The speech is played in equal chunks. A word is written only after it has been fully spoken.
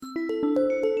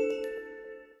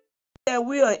that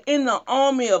we are in the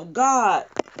army of God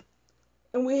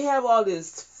and we have all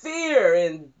this fear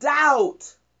and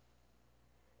doubt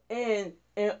and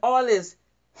all this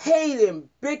hate and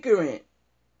bickering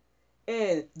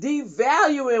and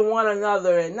devaluing one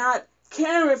another and not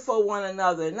caring for one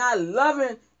another and not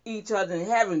loving each other and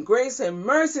having grace and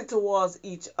mercy towards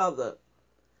each other.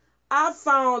 I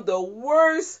found the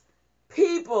worst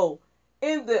people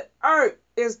in the earth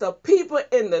is the people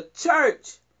in the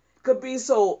church could be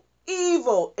so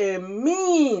evil and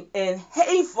mean and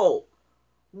hateful.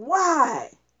 Why?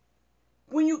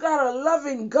 When you got a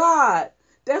loving God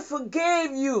that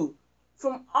forgave you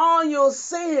from all your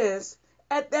sins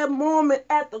at that moment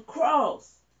at the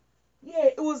cross. Yeah,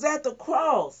 it was at the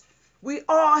cross. We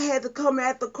all had to come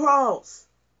at the cross.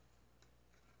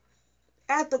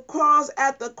 At the cross,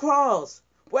 at the cross,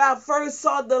 where I first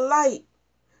saw the light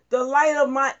of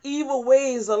my evil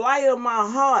ways, the light of my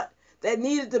heart that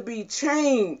needed to be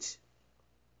changed.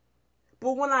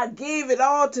 But when I gave it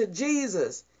all to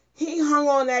Jesus, he hung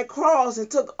on that cross and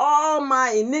took all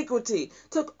my iniquity,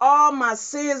 took all my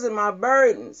sins and my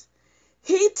burdens.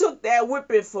 He took that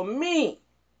whipping for me.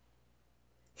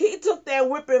 He took that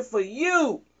whipping for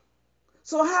you.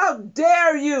 So how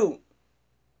dare you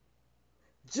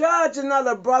judge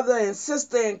another brother and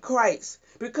sister in Christ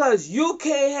because you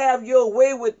can't have your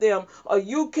way with them or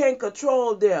you can't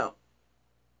control them?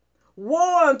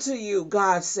 Woe unto you,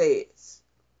 God says.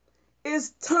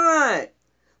 It's time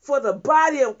for the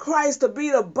body of Christ to be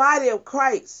the body of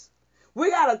Christ. We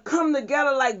got to come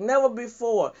together like never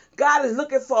before. God is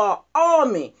looking for an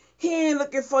army. He ain't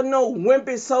looking for no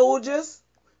wimpy soldiers.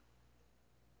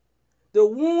 The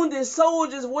wounded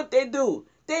soldiers, what they do?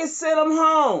 They send them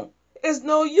home. It's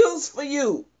no use for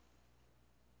you.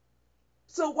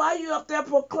 So why you up there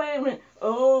proclaiming,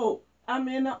 oh, I'm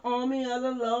in the army of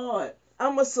the Lord.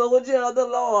 I'm a soldier of the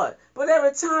Lord. But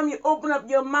every time you open up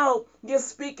your mouth, you're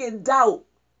speaking doubt.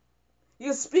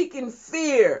 You're speaking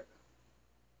fear.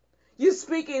 You're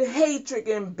speaking hatred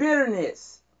and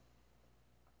bitterness.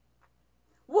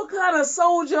 What kind of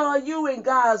soldier are you in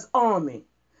God's army?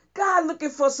 God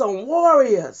looking for some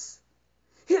warriors.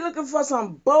 He looking for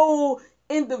some bold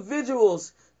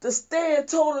individuals to stand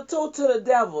toe-to-toe to the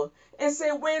devil and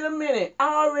say, wait a minute,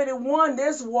 I already won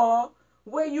this war.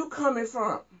 Where you coming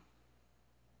from?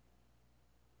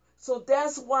 So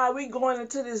that's why we going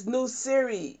into this new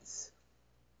series.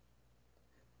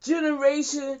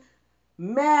 Generation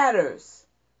Matters.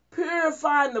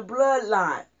 Purifying the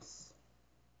bloodlines.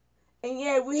 And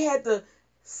yet we had to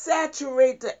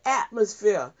saturate the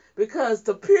atmosphere because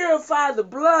to purify the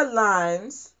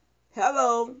bloodlines,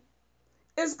 hello,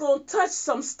 it's going to touch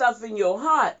some stuff in your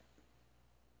heart.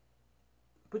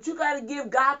 But you got to give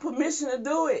God permission to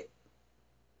do it.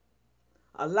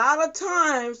 A lot of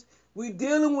times we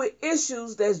dealing with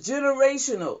issues that's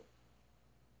generational.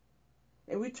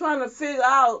 And we trying to figure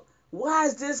out why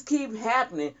does this keep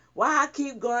happening? Why I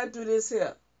keep going through this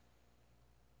here?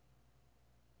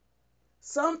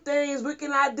 Some things we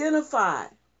can identify.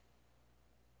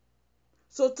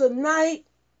 So tonight,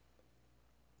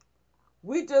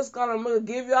 we just gonna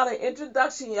give y'all an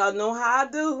introduction. Y'all know how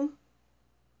I do.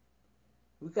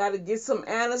 We got to get some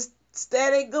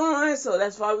anesthetic going, so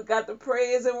that's why we got the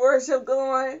praise and worship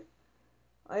going.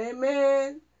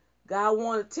 Amen. God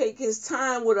want to take his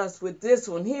time with us with this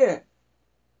one here.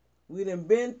 We done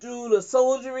been through the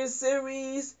soldiery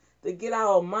series to get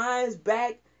our minds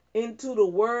back into the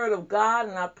word of God,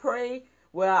 and I pray,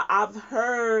 well, I've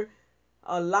heard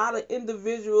a lot of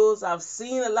individuals, I've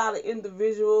seen a lot of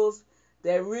individuals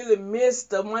that really missed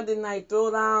the Monday Night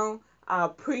Throwdown. I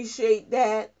appreciate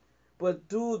that. But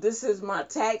dude, this is my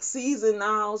tax season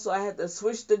now, so I had to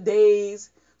switch the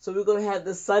days. So we're going to have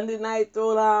the Sunday Night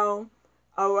Throwdown,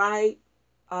 all right,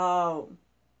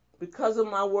 because of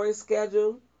my work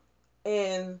schedule.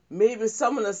 And maybe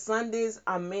some of the Sundays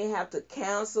I may have to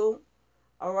cancel,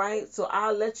 all right? So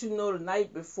I'll let you know the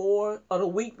night before or the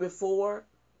week before,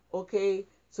 okay?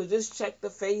 So just check the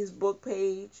Facebook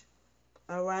page,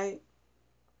 all right?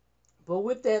 But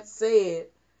with that said,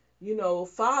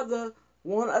 Father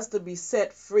want us to be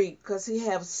set free because he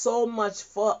has so much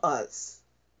for us.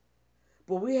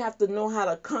 But we have to know how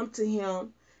to come to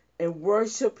him and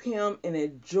worship him and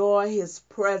enjoy his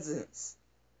presence.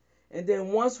 And then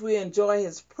once we enjoy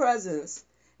his presence,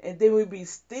 and then we be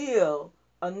still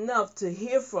enough to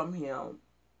hear from him,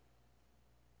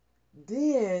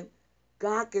 then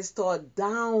God can start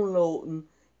downloading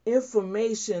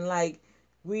information like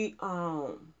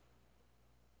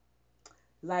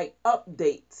like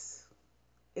updates.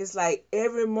 It's like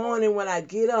every morning when I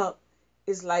get up,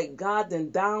 it's like God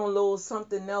then downloads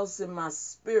something else in my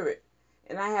spirit.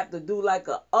 and I have to do like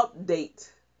a update,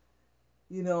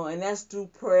 and that's through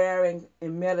prayer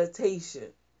and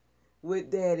meditation with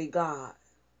Daddy God.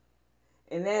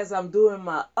 And as I'm doing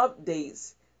my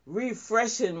updates,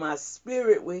 refreshing my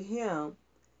spirit with him,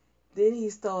 then he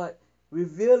start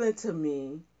revealing to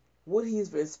me what he's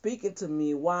been speaking to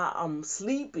me while I'm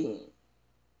sleeping.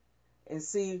 And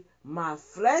see, my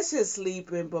flesh is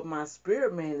sleeping, but my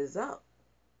spirit man is up.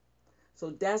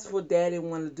 So that's what Daddy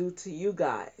want to do to you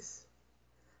guys.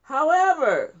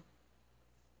 However,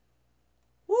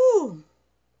 woo,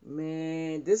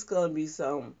 man, this gonna be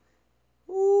some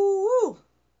woo,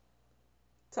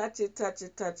 touch it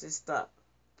stuff.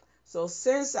 So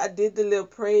since I did the little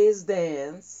praise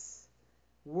dance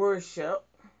worship,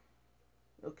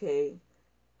 okay,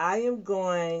 I am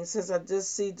going, since I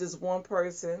just see just one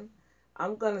person,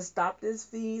 I'm going to stop this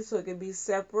feed so it can be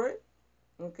separate,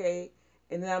 okay?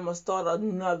 And then I'm going to start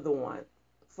another one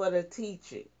for the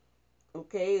teaching,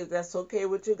 okay? If that's okay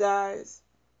with you guys?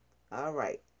 All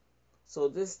right. So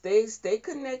just stay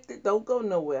connected. Don't go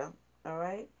nowhere, all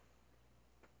right?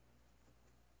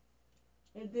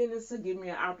 And then this will give me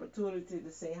an opportunity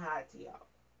to say hi to y'all.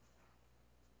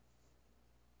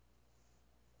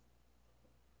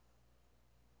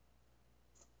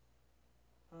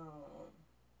 Um,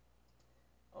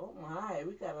 oh my,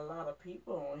 we got a lot of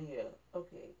people on here.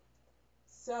 Okay.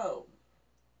 So,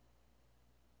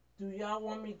 do y'all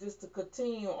want me just to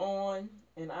continue on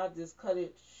and I'll just cut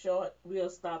it short? We'll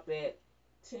stop at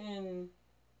 10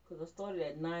 because I started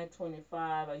at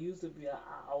 9:25. I usually be an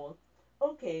hour.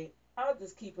 Okay, I'll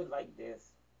just keep it like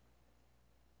this.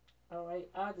 All right,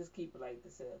 I'll just keep it like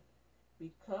this here.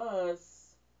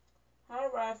 Because, hi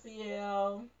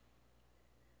Raphael,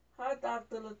 hi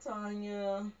Dr.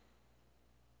 Latanya,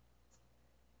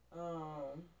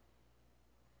 um,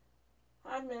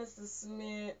 hi Mr.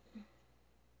 Smith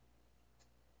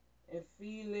and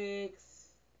Felix,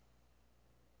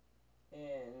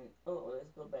 and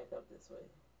let's go back up this way.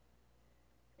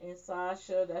 And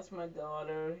Sasha, that's my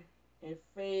daughter, and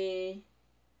Faye,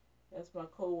 that's my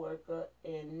coworker,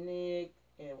 and Nick,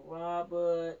 and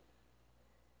Robert,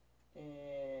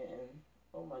 and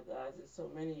oh my gosh, there's so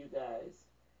many of you guys.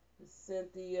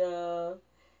 Cynthia,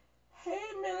 hey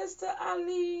Minister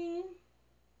Eileen,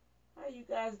 how you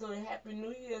guys doing? Happy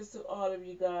New Year's to all of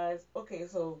you guys. Okay,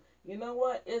 so you know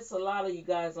what? It's a lot of you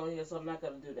guys on here, so I'm not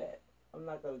gonna do that. I'm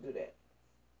not gonna do that.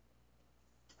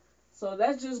 So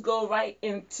let's just go right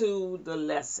into the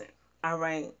lesson. All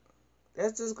right.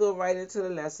 Let's just go right into the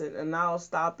lesson, and I'll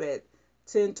stop at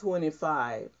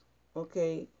 10:25.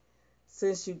 Okay.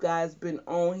 Since you guys been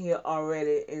on here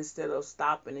already, instead of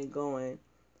stopping and going,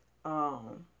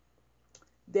 um,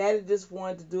 Daddy just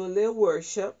wanted to do a little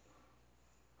worship.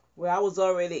 Where I was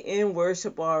already in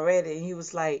worship already, and he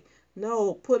was like,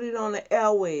 "No, put it on the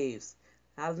airwaves.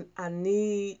 I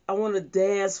want to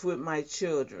dance with my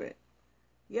children."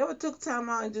 You ever took time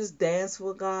out and just dance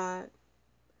with God?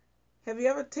 Have you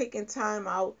ever taken time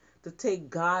out to take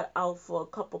God out for a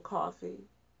cup of coffee?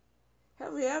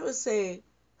 Have you ever said,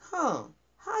 how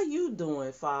you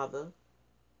doing, Father?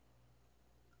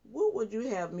 What would you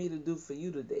have me to do for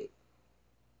you today?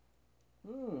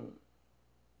 Hmm.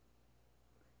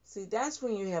 See, that's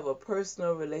when you have a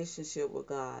personal relationship with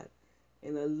God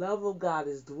and the love of God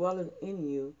is dwelling in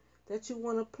you that you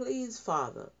want to please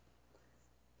Father.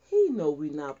 He know we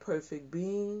not perfect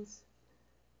beings,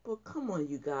 but come on,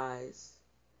 you guys.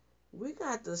 We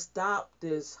got to stop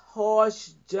this harsh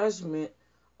judgment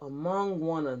among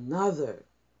one another.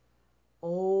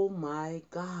 Oh my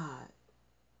God.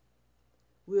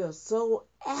 We are so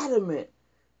adamant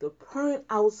to point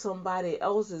out somebody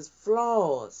else's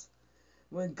flaws.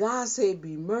 When God said,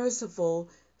 be merciful,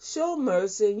 show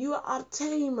mercy, and you will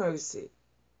obtain mercy.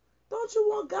 Don't you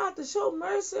want God to show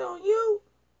mercy on you?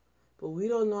 But we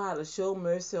don't know how to show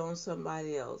mercy on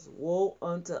somebody else. Woe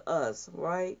unto us,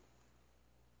 right?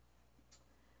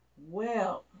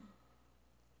 Well,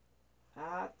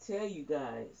 I tell you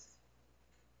guys,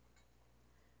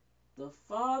 the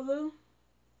Father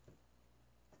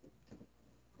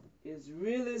is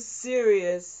really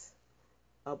serious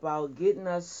about getting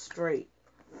us straight.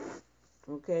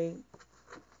 Okay?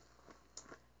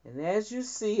 And as you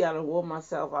see, I done wore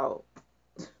myself out.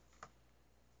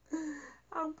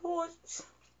 I'm parched.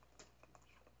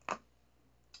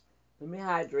 Let me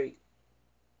hydrate.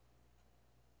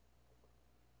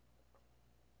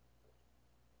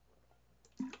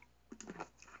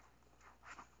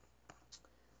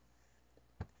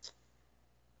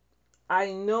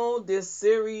 I know this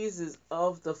series is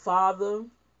of the Father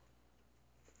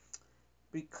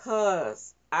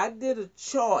because I did a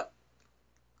chart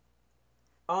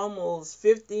almost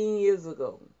 15 years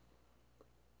ago.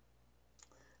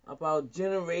 about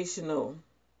generational.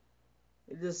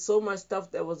 There's just so much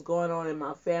stuff that was going on in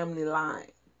my family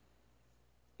line,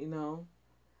 you know.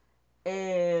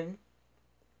 And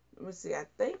let me see, I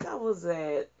think I was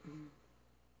at,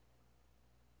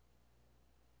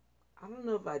 I don't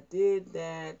know if I did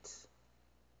that.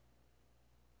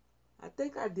 I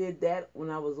think I did that when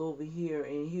I was over here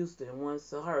in Houston once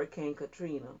the Hurricane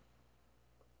Katrina.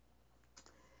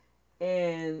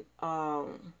 And I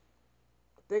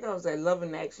think I was at Love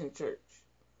and Action Church.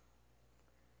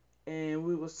 And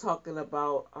we was talking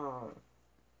about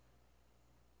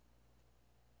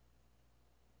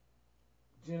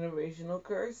generational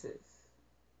curses.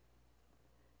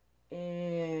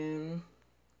 And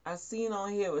I seen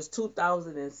on here it was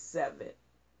 2007.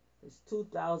 It's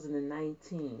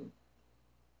 2019.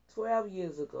 12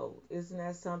 years ago. Isn't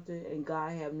that something? And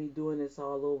God had me doing this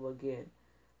all over again.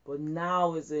 But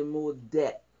now it's in more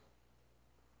depth.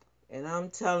 And I'm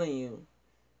telling you,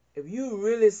 if you're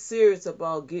really serious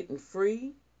about getting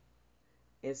free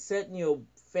and setting your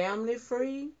family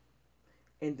free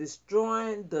and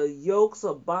destroying the yokes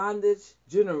of bondage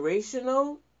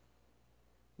generational,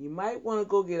 you might want to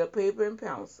go get a paper and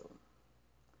pencil.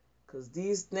 Because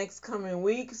these next coming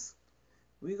weeks,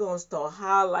 we're going to start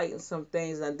highlighting some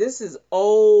things. Now, this is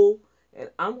old, and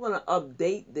I'm going to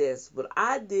update this, but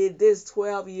I did this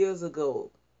 12 years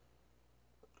ago.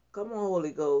 Come on,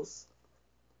 Holy Ghost.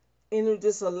 And it was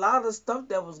just a lot of stuff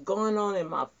that was going on in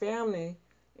my family.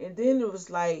 And then it was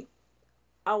like,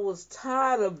 I was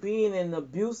tired of being in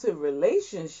abusive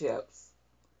relationships.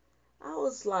 I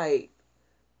was like,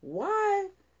 why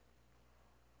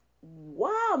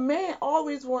a man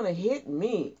always want to hit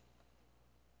me?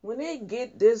 When they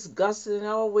get disgusted, they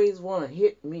always want to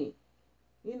hit me.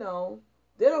 You know,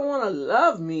 they don't want to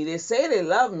love me. They say they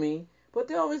love me, but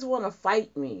they always want to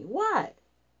fight me. Why?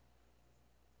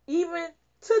 Even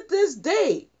to this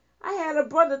day, I had a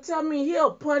brother tell me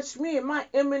he'll punch me in my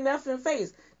MNF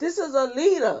face. This is a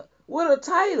leader with a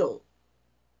title.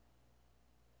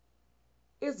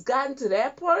 It's gotten to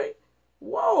that point.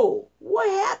 Whoa, what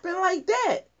happened like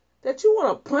that? That you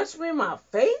want to punch me in my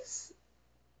face?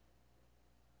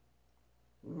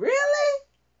 Really?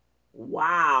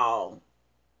 Wow.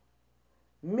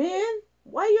 Men,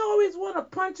 why you always want to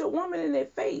punch a woman in their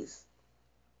face?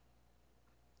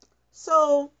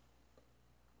 So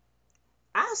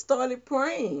I started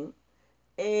praying,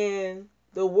 and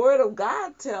the Word of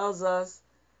God tells us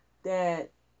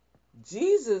that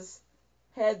Jesus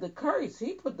had the curse.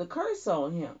 He put the curse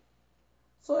on him.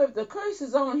 So if the curse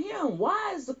is on him,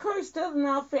 why is the curse still in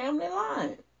our family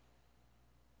line?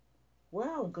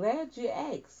 Well, I'm glad you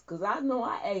asked, because I know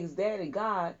I asked Daddy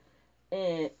God,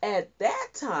 and at that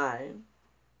time,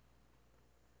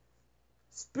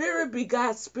 spirit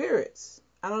begot spirits.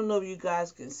 I don't know if you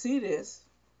guys can see this.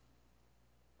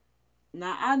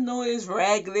 Now, I know it's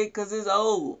raggedy because it's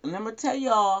old. And I'm going to tell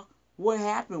y'all what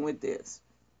happened with this.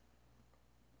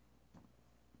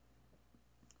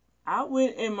 I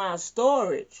went in my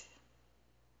storage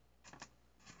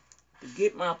to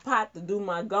get my pot to do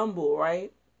my gumbo,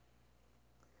 right?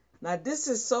 Now, this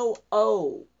is so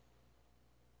old,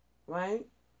 right?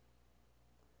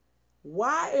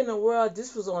 Why in the world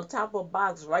this was on top of a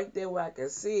box right there where I could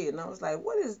see it? And I was like,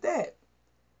 what is that?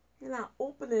 And I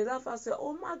opened it up. I said,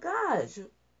 oh my gosh,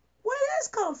 where did this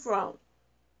come from?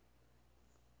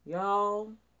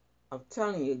 Y'all, I'm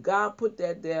telling you, God put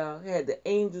that there, had the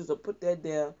angels to put that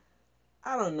there.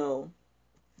 I don't know.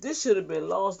 This should have been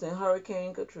lost in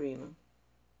Hurricane Katrina,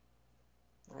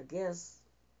 I guess.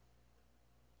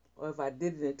 Or if I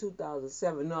did it in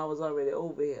 2007, no, I was already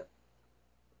over here.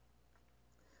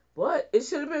 But it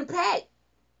should have been packed.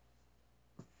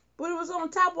 But it was on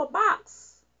top of a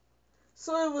box.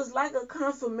 So it was like a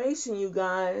confirmation, you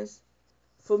guys,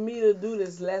 for me to do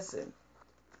this lesson.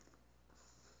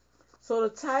 So the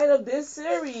title of this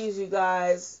series, you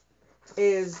guys,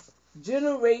 is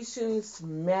Generations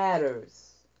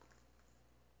Matters.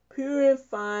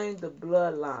 Purifying the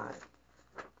bloodline.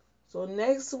 So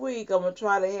next week, I'm going to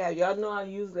try to have, y'all know I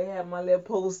usually have my little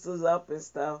posters up and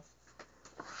stuff.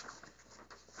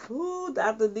 Ooh,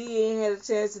 Dr. D ain't had a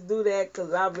chance to do that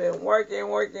because I've been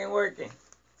working.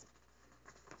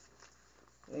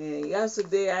 And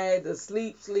yesterday I had to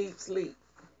sleep.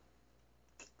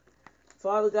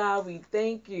 Father God, we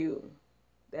thank you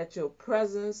that your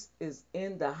presence is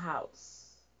in the house.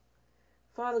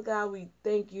 Father God, we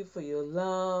thank you for your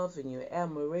love and your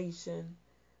admiration.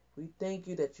 We thank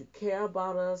you that you care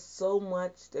about us so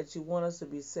much that you want us to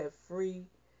be set free.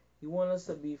 You want us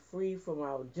to be free from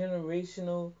our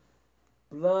generational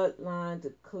bloodline,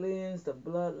 to cleanse the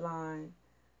bloodline.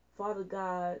 Father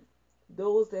God,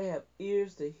 Those that have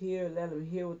ears to hear, let them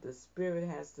hear what the Spirit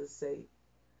has to say.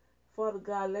 Father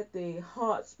God, let their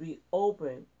hearts be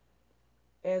open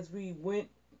as we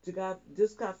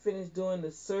just got finished doing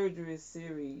the surgery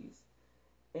series.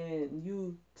 And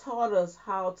you taught us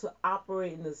how to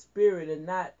operate in the Spirit and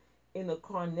not in the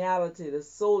carnality, the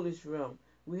soulish realm.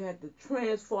 We had to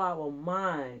transform our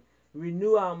mind,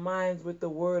 renew our minds with the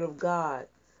Word of God.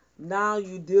 Now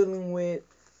you're dealing with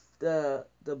the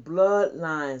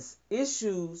bloodlines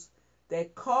issues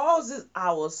that causes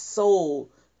our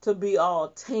soul to be all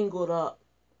tangled up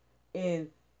in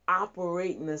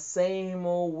operating the same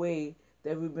old way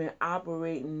that we've been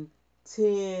operating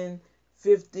 10,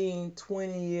 15,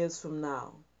 20 years from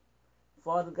now.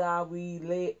 Father God, we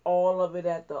lay all of it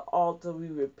at the altar. We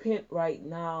repent right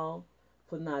now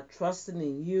for not trusting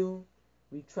in you.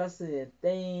 We trusted in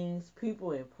things,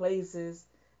 people, and places,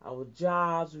 our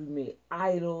jobs. We made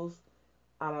idols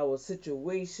out of our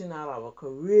situation, out of our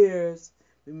careers.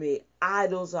 We made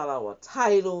idols out of our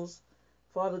titles.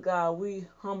 Father God, we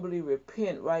humbly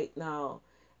repent right now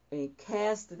and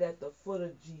cast it at the foot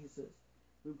of Jesus.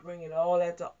 We bring it all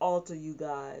at the altar, you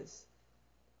guys,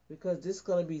 because this is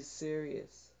going to be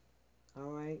serious.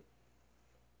 All right?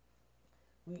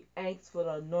 We ask for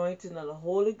the anointing of the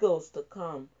Holy Ghost to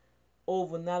come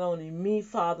over not only me,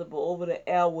 Father, but over the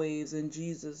airwaves in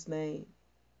Jesus' name.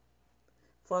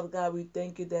 Father God, we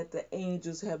thank you that the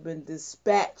angels have been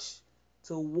dispatched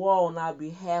to war on our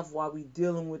behalf while we're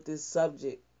dealing with this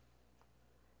subject.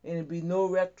 And it be no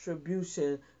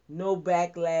retribution, no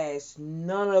backlash,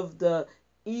 none of the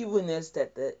evilness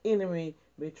that the enemy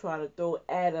may try to throw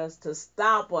at us to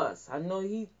stop us. I know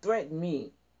he threatened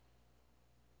me.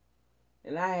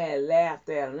 And I had laughed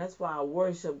at him. That's why I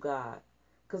worship God.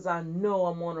 Because I know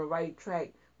I'm on the right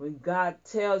track. When God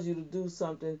tells you to do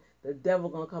something, the devil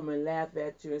going to come and laugh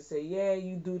at you and say, yeah,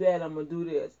 you do that, I'm going to do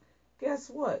this. Guess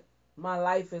what? My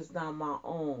life is not my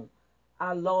own.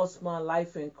 I lost my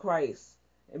life in Christ.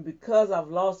 And because I've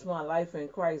lost my life in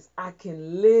Christ, I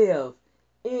can live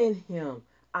in him.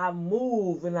 I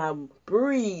move and I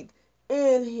breathe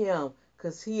in him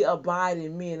because he abides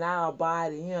in me and I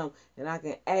abide in him. And I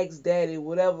can ask Daddy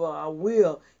whatever I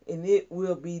will and it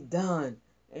will be done.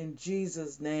 In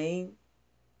Jesus' name,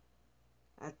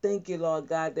 I thank you, Lord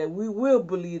God, that we will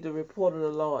believe the report of the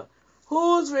Lord.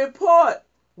 Whose report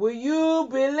will you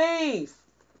believe?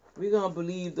 We're going to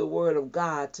believe the word of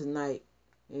God tonight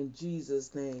in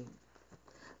Jesus' name.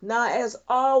 Now, as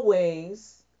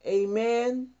always,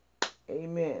 amen,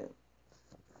 amen.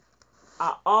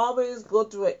 I always go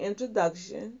through an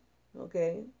introduction,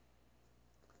 okay,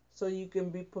 so you can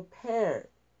be prepared.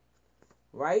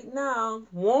 Right now,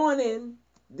 warning,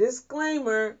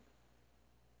 disclaimer,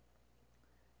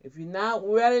 if you're not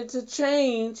ready to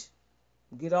change,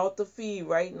 get off the feed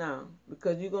right now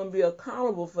because you're going to be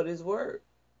accountable for this word.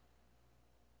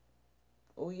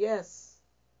 Oh, yes.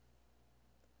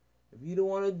 If you don't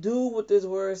want to do what this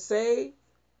word say,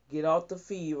 get off the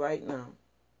feed right now.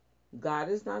 God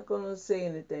is not going to say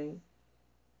anything.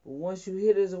 But once you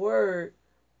hear this word,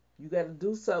 you got to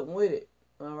do something with it.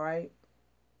 All right?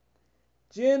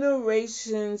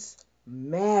 Generations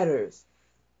matters.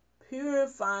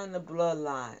 Purifying the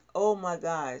bloodline. Oh my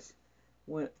gosh.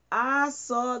 When I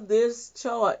saw this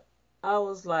chart, I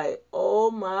was like, oh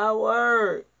my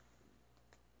word.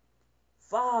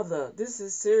 Father, this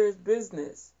is serious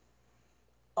business.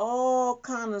 All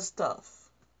kind of stuff.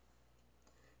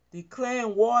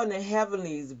 Declaring war in the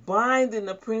heavenlies, binding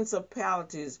the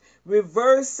principalities,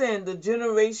 reversing the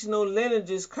generational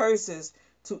lineages curses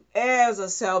to heirs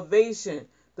of salvation,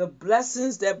 the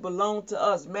blessings that belong to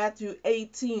us. Matthew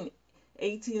 18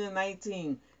 and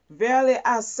 19. Verily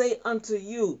I say unto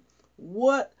you,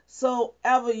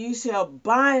 whatsoever you shall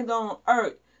bind on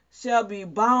earth shall be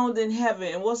bound in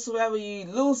heaven, and whatsoever ye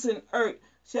loose in earth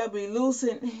shall be loose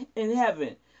in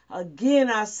heaven. Again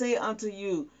I say unto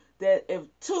you, that if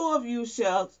two of you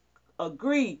shall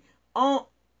agree on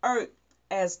earth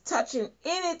as touching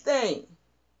anything,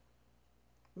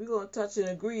 we're going to touch and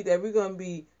agree that we're going to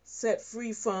be set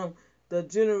free from the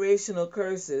generational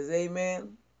curses.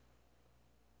 Amen.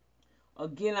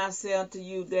 Again, I say unto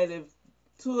you that if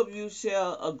two of you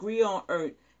shall agree on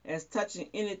earth as touching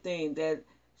anything that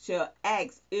shall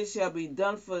ask, it shall be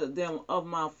done for them of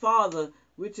my Father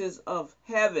which is of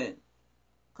heaven.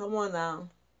 Come on now.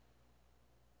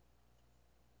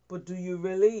 But do you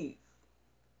believe?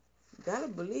 You gotta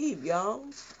believe, y'all.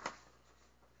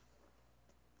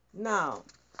 Now,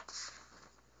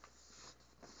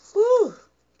 whew,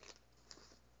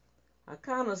 I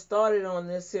kind of started on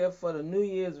this here for the New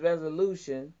Year's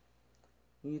resolution.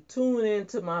 You tune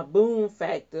into my Boom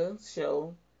Factor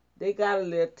show They got a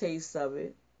little taste of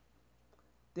it.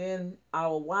 Then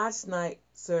our watch night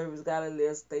service got a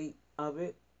little state of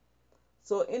it.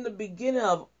 So in the beginning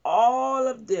of all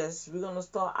of this, we're going to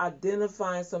start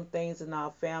identifying some things in our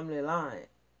family line.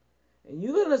 And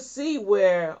you're going to see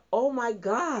where, oh my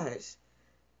gosh,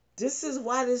 this is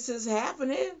why this is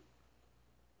happening.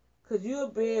 Because you'll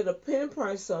be able to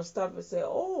pinpoint some stuff and say,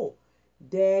 oh,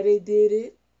 daddy did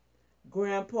it,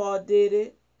 grandpa did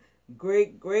it,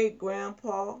 great great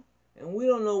grandpa. And we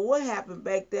don't know what happened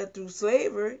back there through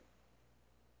slavery.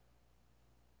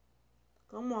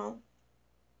 Come on.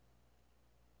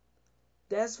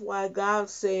 That's why God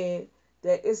said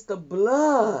that it's the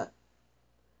blood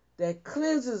that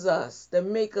cleanses us, that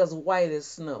make us white as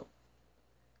snow.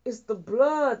 It's the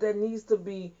blood that needs to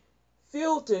be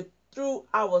filtered through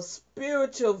our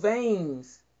spiritual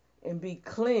veins and be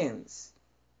cleansed.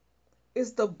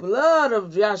 It's the blood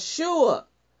of Yeshua,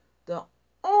 the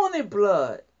only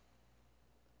blood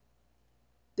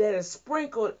that is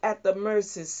sprinkled at the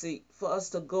mercy seat for us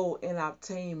to go and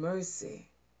obtain mercy.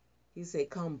 He said,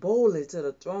 come boldly to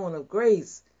the throne of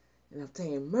grace and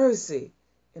obtain mercy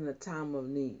in the time of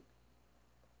need.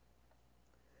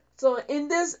 So in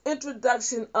this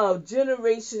introduction of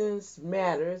Generations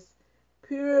Matters,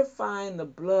 purifying the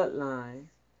bloodline,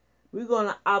 we're going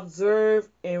to observe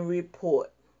and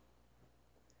report.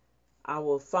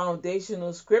 Our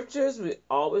foundational scriptures, we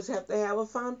always have to have a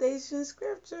foundation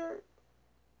scripture.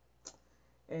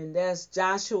 And that's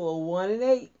Joshua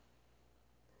 1:8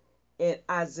 and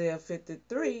Isaiah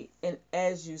 53. And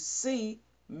as you see,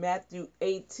 Matthew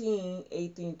 18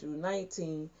 through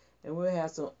 19. And we'll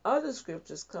have some other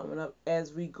scriptures coming up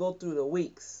as we go through the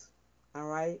weeks. All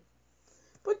right?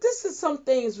 But this is some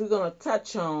things we're going to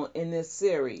touch on in this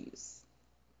series.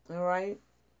 All right?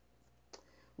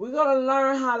 We're going to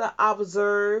learn how to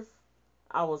observe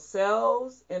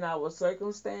ourselves and our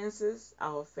circumstances,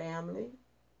 our family.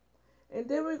 And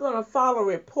then we're going to follow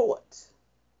report.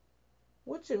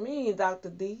 What you mean, Dr.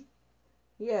 D?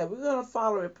 Yeah, we're going to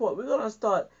follow report. We're going to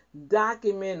start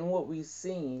documenting what we've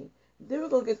seen. Then we're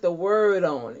going to get the word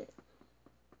on it.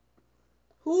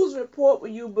 Whose report will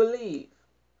you believe?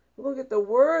 We're going to get the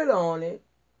word on it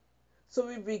so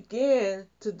we begin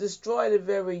to destroy the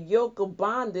very yoke of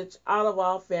bondage out of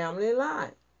our family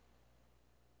line.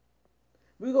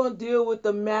 We're going to deal with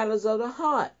the matters of the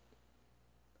heart.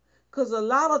 Because a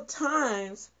lot of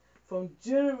times, from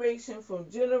generation,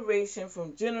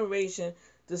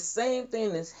 the same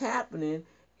thing is happening,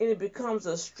 and it becomes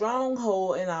a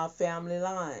stronghold in our family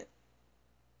line.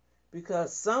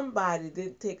 Because somebody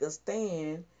didn't take a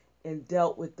stand and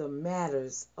dealt with the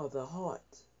matters of the heart.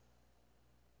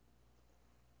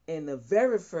 And the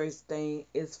very first thing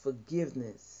is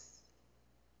forgiveness.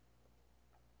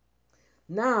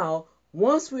 Now,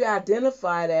 once we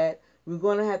identify that, we're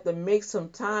going to have to make some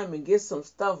time and get some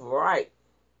stuff right.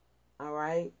 All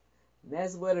right? And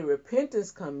that's where the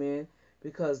repentance come in,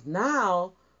 because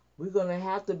now we're going to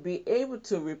have to be able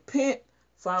to repent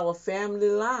for our family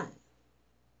line.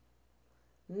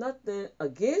 Nothing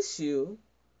against you.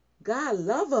 God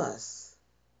love us.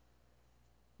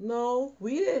 No,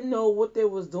 we didn't know what they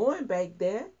was doing back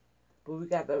there, but we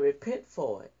got to repent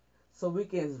for it so we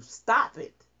can stop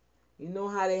it. You know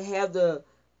how they have the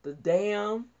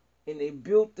dam and they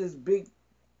built this big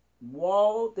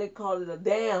wall? They call it a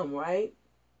dam, right?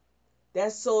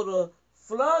 That's so the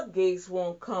floodgates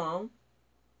won't come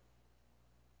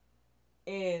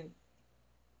and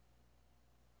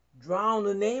drown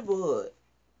the neighborhood.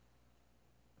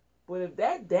 But if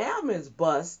that dam is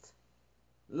bust,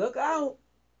 look out.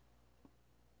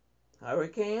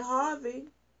 Hurricane Harvey.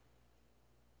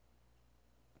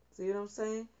 See what I'm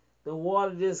saying? The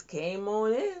water just came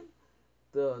on in.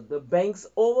 The banks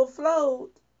overflowed.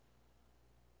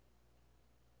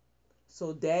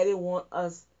 So Daddy want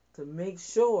us to make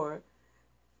sure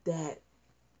that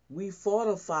we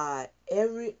fortify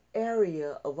every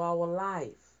area of our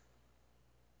life.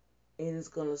 And it's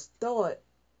going to start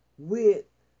with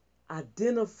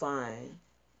identifying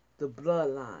the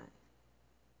bloodline.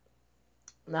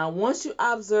 Now, once you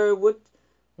observe, you're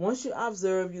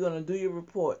going to do your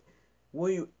report. Were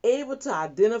you able to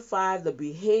identify the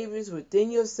behaviors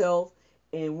within yourself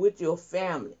and with your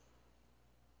family?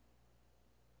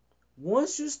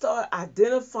 Once you start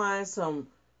identifying some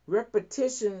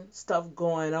repetition stuff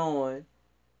going on,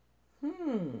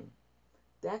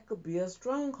 that could be a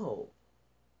stronghold.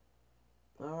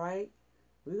 All right?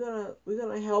 We're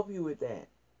gonna help you with that.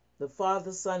 The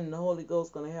Father, Son, and the Holy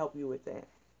Ghost gonna help you with that.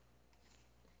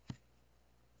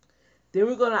 Then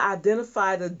we're going to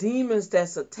identify the demons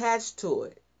that's attached to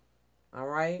it. All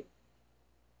right?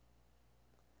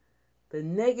 the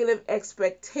negative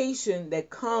expectation that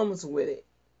comes with it,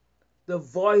 the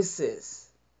voices,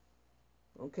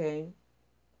 okay?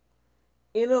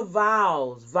 Inner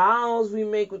vows we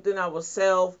make within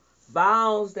ourselves,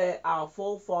 vows that our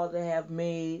forefathers have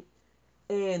made,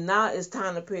 and now it's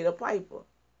time to pay the piper.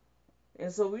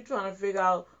 And so we're trying to figure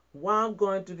out why I'm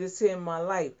going through this here in my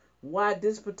life, why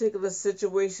this particular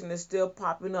situation is still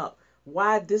popping up,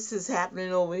 why this is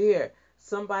happening over here.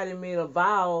 Somebody made a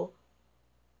vow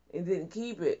and didn't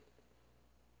keep it.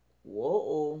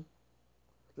 Whoa.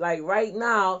 Like right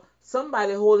now,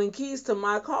 somebody holding keys to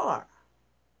my car.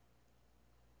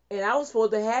 And I was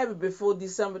supposed to have it before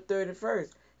December 31st.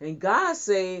 And God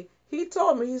said, he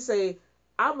told me, he said,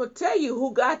 I'm going to tell you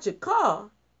who got your car.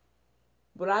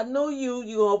 But I know you going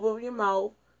to open up your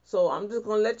mouth. So I'm just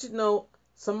going to let you know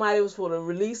somebody was supposed to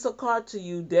release a car to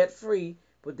you debt free,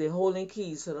 but they're holding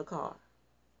keys to the car.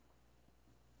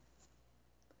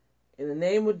 In the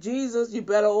name of Jesus, you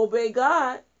better obey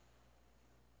God.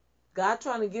 God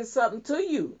trying to get something to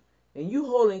you. And you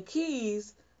holding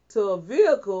keys to a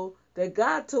vehicle that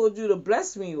God told you to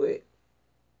bless me with.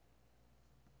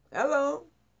 Hello?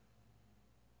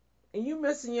 And you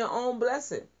missing your own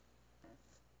blessing.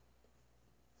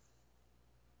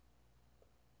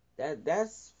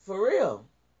 That's for real.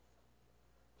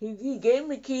 He gave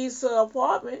me keys to the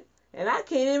apartment and I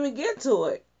can't even get to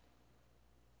it.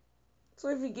 So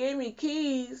if he gave me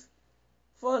keys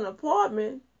for an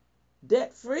apartment,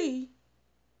 debt free,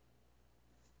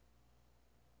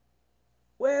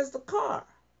 where's the car?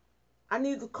 I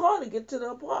need the car to get to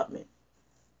the apartment.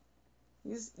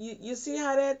 You see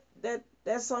how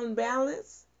that's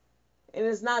unbalanced? And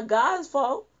it's not God's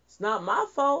fault. It's not my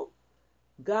fault.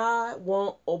 God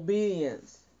wants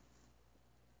obedience.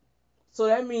 So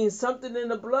that means something in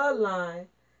the bloodline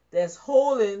that's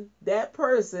holding that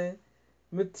person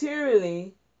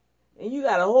materially, and you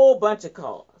got a whole bunch of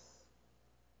cars.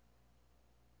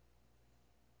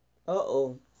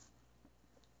 Uh-oh.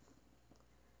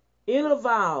 Inner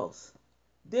vows.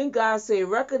 Then God say,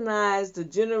 recognize the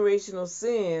generational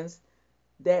sins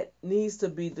that needs to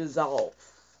be dissolved.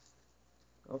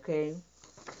 Okay?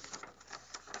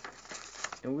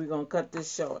 And we're going to cut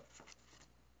this short.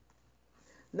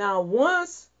 Now,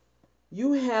 once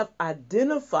you have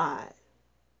identified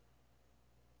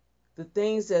the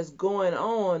things that's going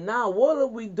on, now what are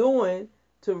we doing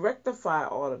to rectify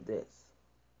all of this?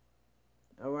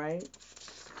 All right?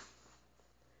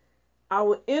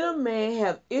 Our inner man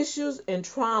have issues and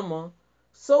trauma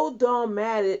so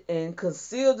dormant and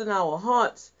concealed in our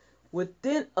hearts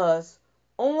within us,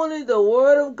 only the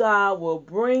Word of God will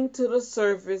bring to the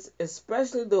surface,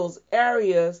 especially those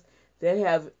areas that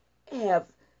have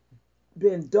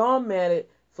been dormant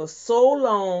for so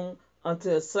long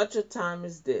until such a time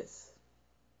as this.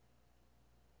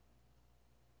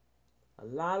 A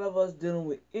lot of us dealing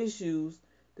with issues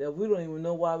that we don't even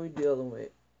know why we're dealing with,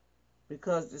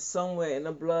 because it's somewhere in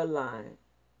the bloodline.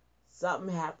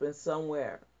 Something happened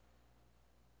somewhere.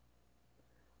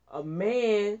 A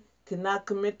man cannot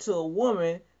commit to a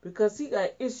woman because he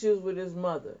got issues with his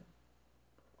mother,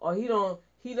 or he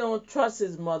don't trust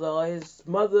his mother, or his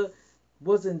mother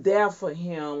wasn't there for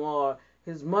him, or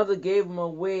his mother gave him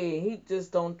away, and he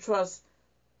just don't trust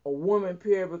a woman,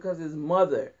 period, because his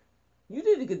mother. You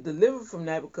need to get delivered from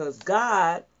that, because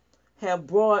God have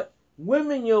brought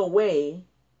women your way,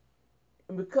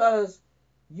 and because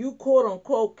you quote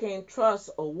unquote can't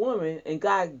trust a woman, and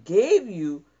God gave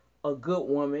you a good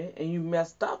woman and you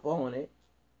messed up on it,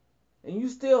 and you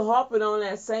still harping on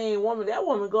that same woman, that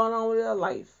woman going on with her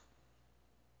life.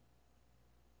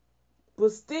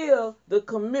 But still, the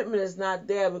commitment is not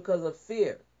there because of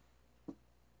fear.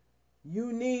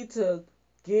 You need to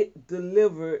get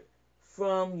delivered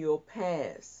from your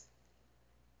past.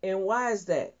 And why is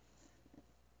that?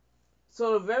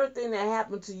 So the very thing that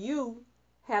happened to you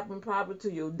happened probably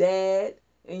to your dad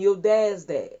and your dad's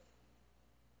dad.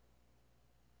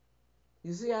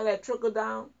 You see how that trickle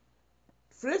down?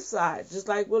 Flip side, just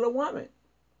like with a woman.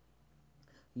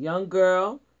 Young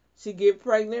girl, she get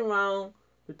pregnant around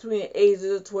between ages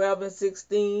of 12 and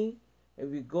 16.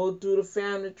 If you go through the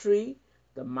family tree,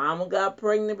 the mama got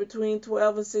pregnant between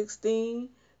 12 and 16.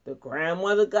 The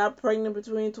grandmother got pregnant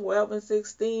between 12 and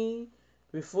 16.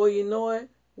 Before you know it,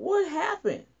 what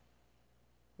happened?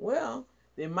 Well,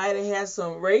 they might have had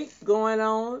some rape going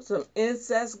on, some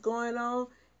incest going on,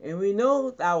 and we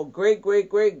know our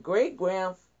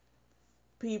great-great-great-great-grand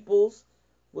peoples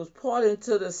was part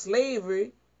into the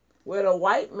slavery where the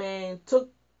white man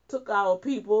took our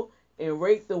people and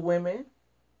raped the women,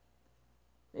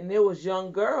 and there was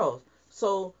young girls.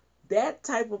 So that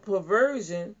type of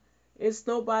perversion, it's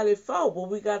nobody's fault, but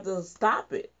we got to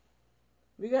stop it.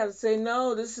 We got to say,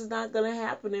 no, this is not going to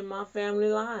happen in my family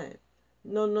line.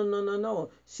 No, no, no, no, no.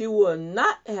 She will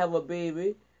not have a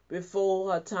baby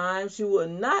before her time. She will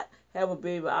not have a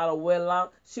baby out of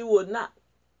wedlock. She will not.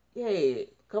 Hey,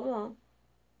 come on.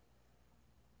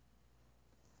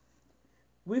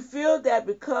 We feel that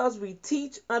because we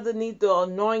teach underneath the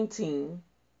anointing,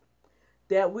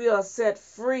 that we are set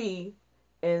free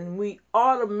and we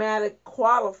automatically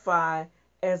qualify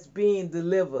as being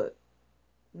delivered.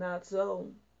 Not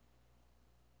so.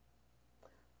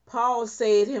 Paul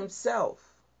said himself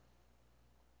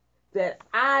that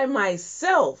I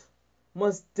myself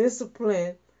must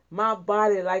discipline my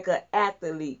body like an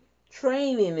athlete,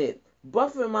 training it,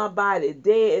 buffing my body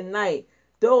day and night.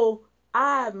 Though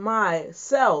I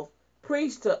myself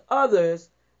preach to others,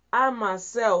 I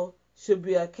myself should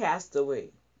be a castaway.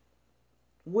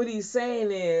 What he's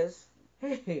saying is,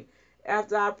 hey,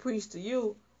 after I preach to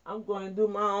you, I'm going to do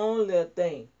my own little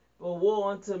thing. But woe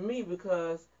unto me,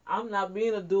 because I'm not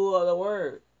being a doer of the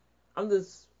word. I'm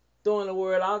just throwing the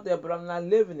word out there, but I'm not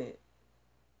living it.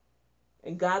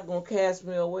 And God's going to cast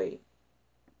me away.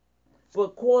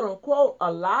 But quote unquote,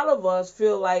 a lot of us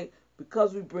feel like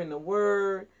because we bring the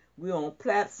word, we on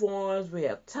platforms, we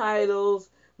have titles,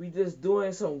 we just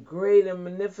doing some great and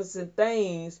magnificent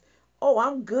things. Oh,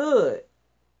 I'm good.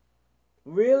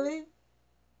 Really?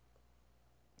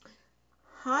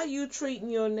 How you treating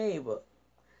your neighbor?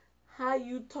 How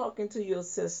you talking to your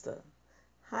sister?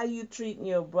 How you treating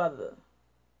your brother?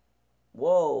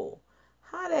 Whoa.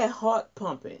 How that heart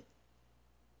pumping?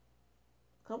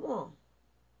 Come on.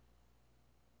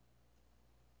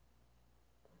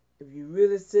 If you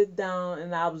really sit down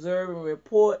and observe and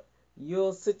report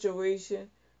your situation,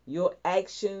 your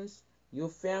actions, your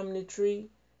family tree,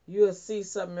 you'll see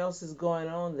something else is going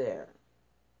on there.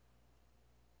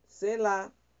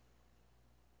 Selah.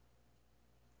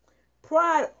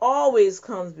 Pride always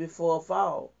comes before a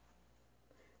fall.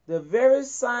 The very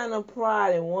sign of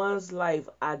pride in one's life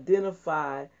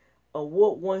identify of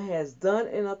what one has done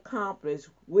and accomplished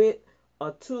with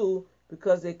or to,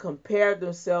 because they compare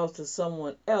themselves to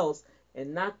someone else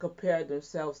and not compare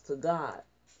themselves to God.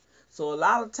 So a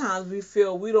lot of times we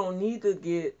feel we don't need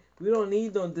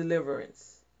no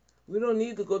deliverance. We don't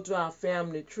need to go to our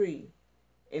family tree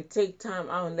and take time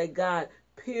out and let God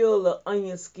peel the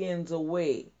onion skins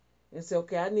away and say,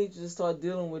 okay, I need you to start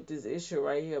dealing with this issue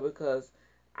right here, because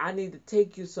I need to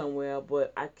take you somewhere,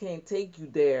 but I can't take you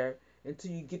there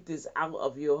until you get this out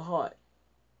of your heart.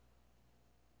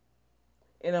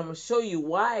 And I'm going to show you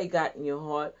why it got in your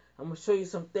heart. I'm going to show you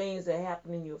some things that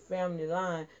happened in your family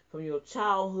line from your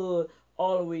childhood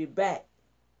all the way back.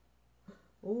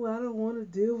 Oh, I don't want to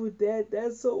deal with that.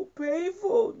 That's so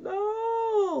painful.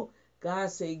 No. God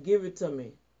said, give it to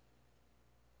me.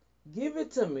 Give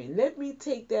it to me. Let me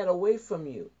take that away from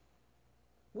you.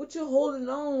 What you holding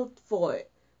on for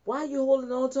it? Why are you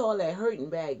holding on to all that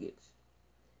hurting baggage?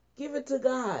 Give it to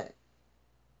God.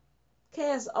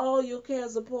 Cast all your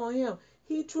cares upon him.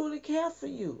 He truly cares for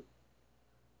you.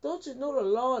 Don't you know the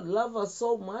Lord loves us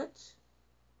so much?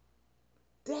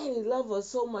 Daddy loves us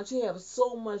so much. He has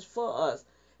so much for us.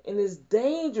 And it's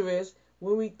dangerous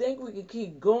when we think we can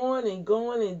keep going and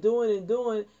going and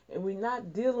doing, and we're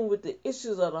not dealing with the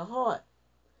issues of the heart.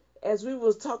 As we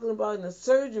was talking about in the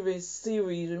surgery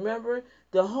series, remember?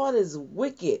 The heart is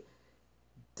wicked,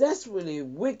 desperately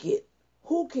wicked.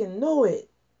 Who can know it?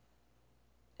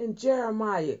 In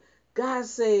Jeremiah, God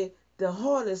said the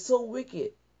heart is so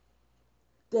wicked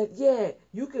that, yeah,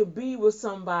 you can be with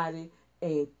somebody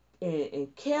and,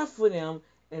 and care for them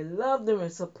and love them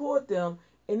and support them,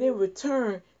 and in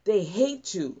return, they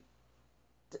hate you.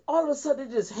 All of a sudden,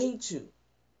 they just hate you.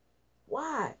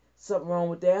 Why? Something wrong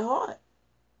with their heart.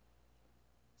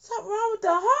 Something wrong with the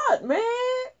heart,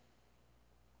 man.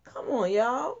 Come on,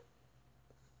 y'all.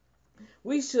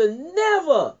 We should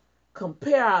never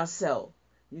compare ourselves.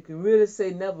 You can really say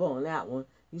never on that one.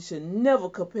 You should never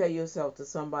compare yourself to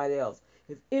somebody else.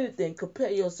 If anything,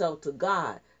 compare yourself to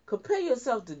God. Compare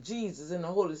yourself to Jesus and the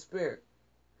Holy Spirit.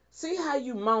 See how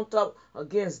you mount up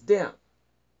against them.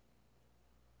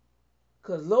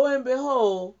 Because lo and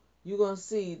behold, you're going to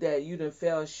see that you done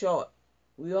fell short.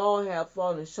 We all have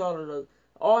fallen short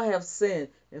all have sinned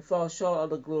and fall short of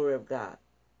the glory of God.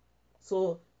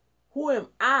 So who am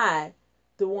I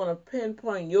to want to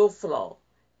pinpoint your flaw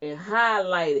and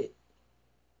highlight it?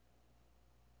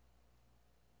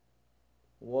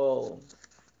 Whoa.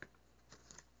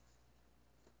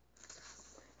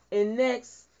 And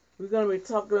next, we're going to be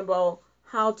talking about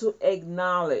how to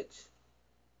acknowledge.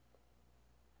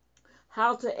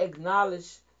 How to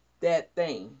acknowledge that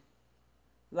thing.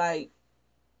 Like,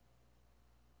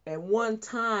 at one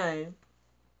time,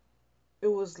 it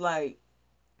was like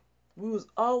we was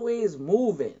always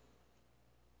moving.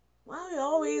 Why are we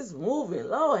always moving?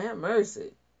 Lord have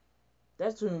mercy.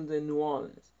 That's when we was in New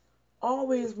Orleans.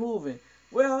 Always moving.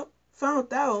 Well,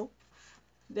 found out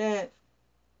that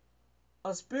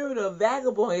a spirit of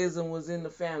vagabondism was in the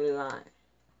family line.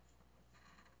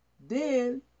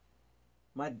 Then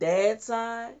my dad's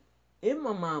side and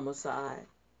my mama's side.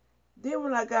 Then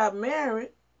when I got married,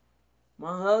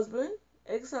 my husband,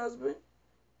 ex-husband,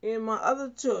 and my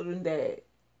other children dad.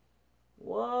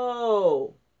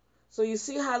 Whoa. So you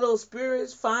see how those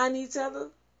spirits find each other?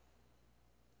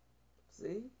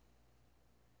 See?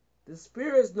 The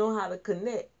spirits know how to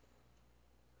connect.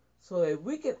 So if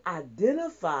we can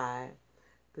identify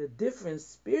the different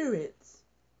spirits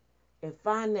and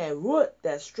find that root,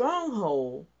 that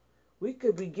stronghold, we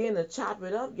could begin to chop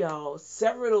it up, y'all.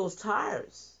 Sever those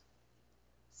ties.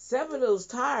 Sever those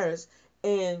ties.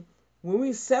 And when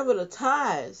we sever the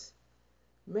ties,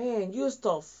 man, you'll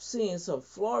start seeing some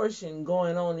flourishing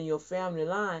going on in your family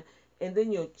line. And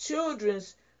then your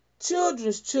children's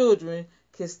children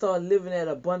can start living that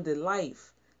abundant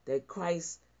life that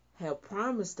Christ have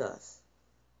promised us.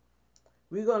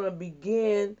 We're going to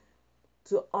begin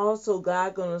to also,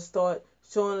 God going to start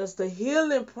showing us the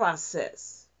healing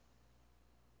process.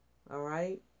 All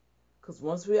right? Because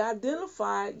once we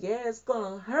identify it, yeah, it's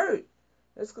going to hurt.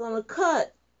 It's going to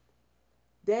cut.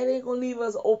 That ain't going to leave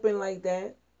us open like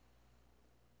that.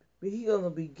 But He's going to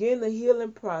begin the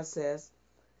healing process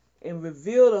and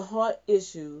reveal the heart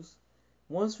issues.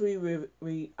 Once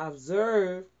we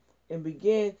observe and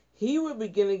begin, He will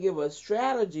begin to give us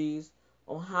strategies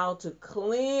on how to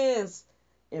cleanse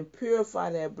and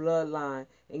purify that bloodline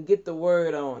and get the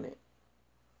word on it.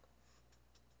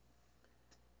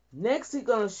 Next, He's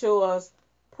going to show us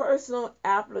personal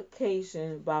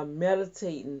application by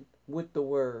meditating with the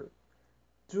word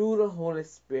through the Holy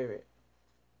Spirit.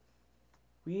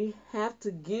 We have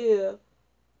to give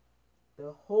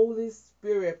the Holy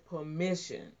Spirit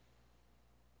permission.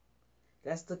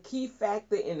 That's the key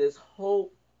factor in this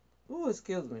whole,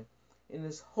 in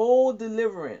this whole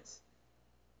deliverance.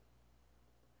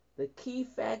 The key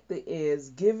factor is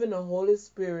giving the Holy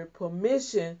Spirit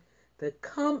permission to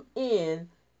come in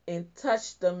and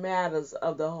touch the matters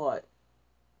of the heart.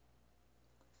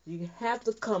 You have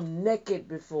to come naked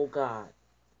before God.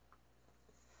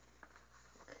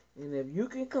 And if you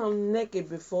can come naked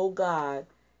before God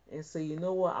and say, you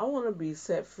know what, I want to be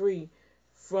set free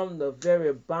from the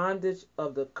very bondage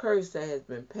of the curse that has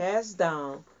been passed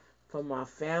down from my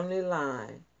family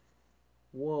line,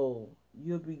 whoa,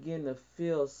 you'll begin to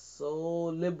feel so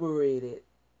liberated.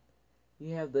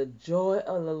 You have the joy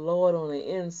of the Lord on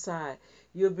the inside.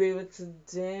 You'll be able to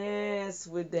dance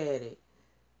with Daddy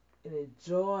and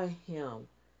enjoy Him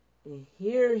and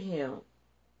hear Him.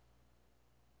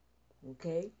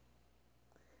 Okay?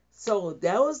 So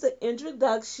that was the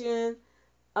introduction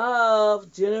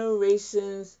of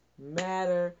Generations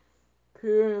Matter,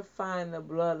 purifying the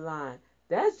bloodline.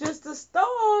 That's just the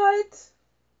start.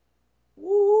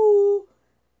 Woo!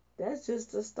 That's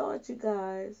just the start, you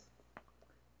guys.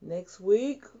 Next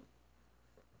week,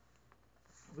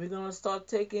 we're going to start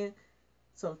taking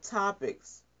some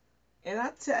topics. And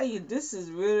I tell you, this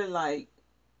is really like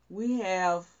we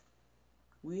had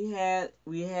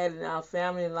in our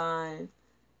family line,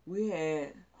 we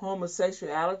had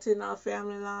homosexuality in our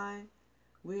family line,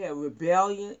 we had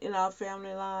rebellion in our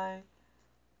family line,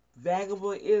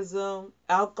 vagabondism,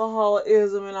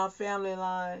 alcoholism in our family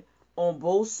line on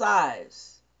both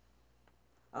sides.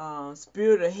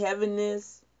 Spirit of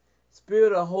heaviness,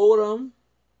 spirit of whoredom,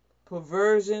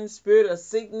 perversion, spirit of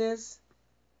sickness.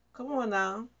 Come on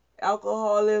now.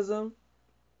 Alcoholism,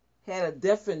 had a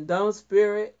deaf and dumb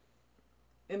spirit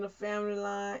in the family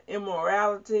line.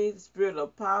 Immorality, spirit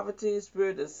of poverty,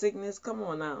 spirit of sickness. Come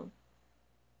on now.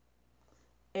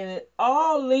 And it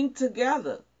all linked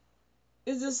together.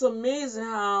 It's just amazing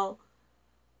how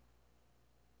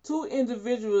two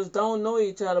individuals don't know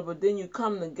each other, but then you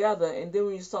come together, and then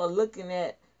when you start looking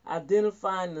at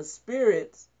identifying the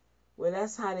spirits, well,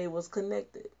 that's how they was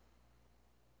connected.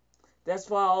 That's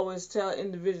why I always tell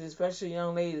individuals, especially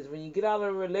young ladies, when you get out of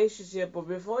a relationship, or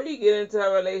before you get into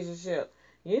a relationship,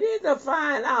 you need to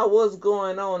find out what's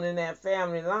going on in that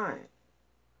family line.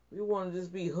 We want to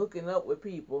just be hooking up with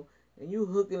people, and you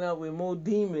hooking up with more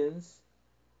demons.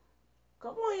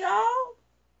 Come on, y'all.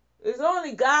 It's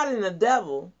only God and the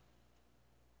devil.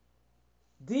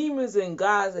 Demons and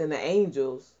gods and the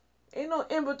angels. Ain't no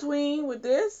in between with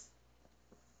this.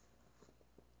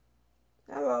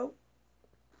 Hello.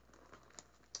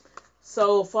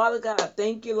 So, Father God, I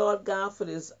thank you, Lord God, for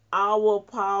this hour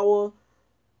power.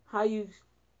 How you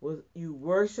You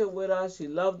worship with us. You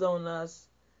loved on us.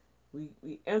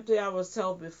 We empty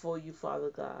ourselves before you, Father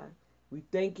God. We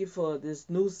thank you for this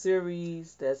new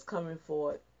series that's coming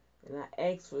forth. And I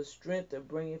ask for strength to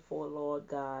bring it forth, Lord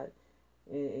God.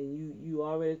 And you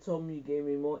already told me you gave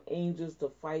me more angels to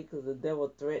fight because the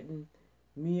devil threatened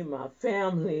me and my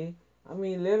family. I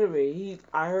mean, literally,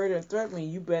 I heard him threaten me.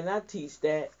 You better not teach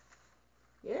that.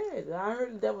 Yeah, I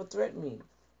heard the devil threaten me.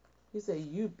 He said,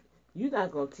 you're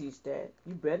not going to teach that.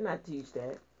 You better not teach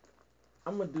that.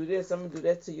 I'm going to do this. I'm going to do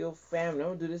that to your family. I'm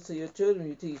going to do this to your children.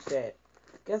 You teach that.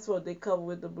 Guess what? They covered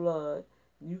with the blood.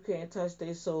 You can't touch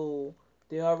their soul.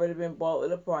 They already been bought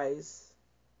with a price.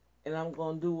 And I'm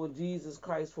going to do what Jesus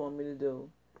Christ want me to do.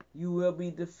 You will be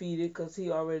defeated because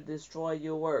he already destroyed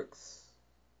your works.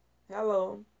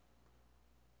 Hello.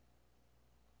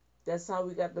 That's how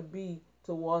we got to be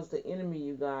towards the enemy,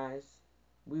 you guys.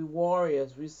 We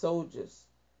warriors. We soldiers.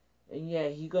 And yeah,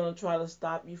 he's going to try to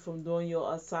stop you from doing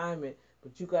your assignment.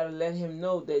 But you got to let him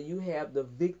know that you have the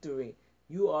victory.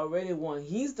 You already won.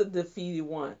 He's the defeated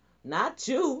one, not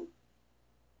you.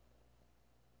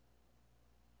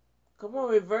 Come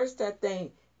on, reverse that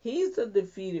thing. He's the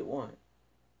defeated one.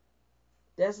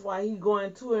 That's why he's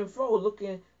going to and fro,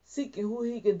 looking, seeking who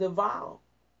he can devour.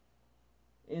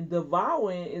 And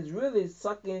devouring is really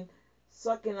sucking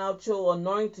out your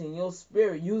anointing, your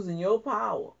spirit, using your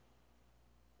power.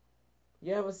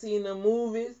 You ever seen the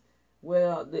movies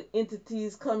where the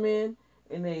entities come in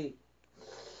and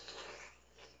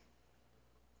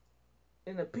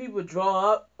the people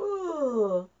draw up?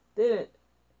 They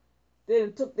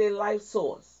didn't took their life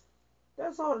source.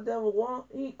 That's all the devil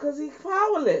wants. Because he's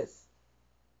powerless.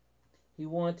 He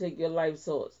want to take your life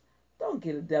source. Don't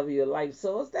give the devil your life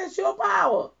source. That's your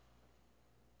power.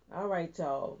 All right,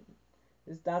 y'all.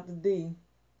 It's Dr. D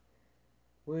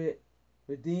with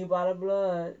Redeemed by the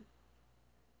Blood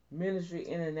Ministry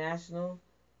International.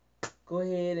 Go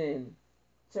ahead and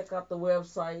check out the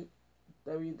website,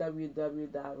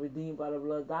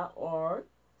 www.redeemedbytheblood.org.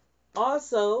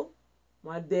 Also,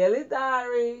 my daily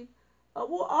diary of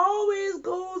what always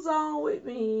goes on with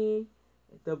me,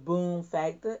 the Boom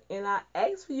Factor. And I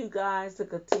ask for you guys to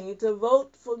continue to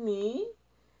vote for me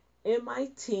and my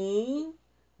team.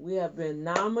 We have been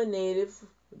nominated for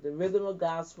the Rhythm of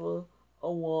Gospel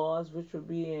Awards, which will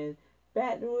be in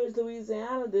Baton Rouge,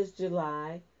 Louisiana this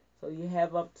July. So you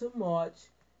have up to March.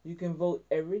 You can vote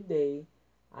every day.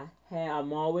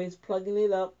 I'm always plugging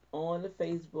it up on the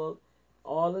Facebook.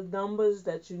 All the numbers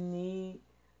that you need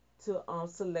to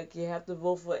select. You have to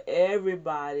vote for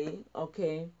everybody,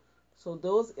 okay? So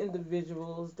those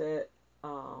individuals that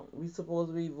we supposed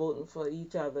to be voting for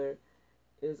each other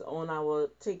is on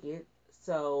our ticket.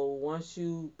 So once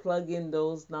you plug in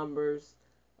those numbers,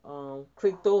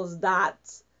 click those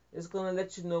dots, it's going to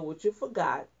let you know what you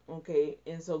forgot, okay?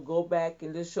 And so go back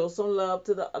and just show some love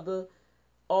to the other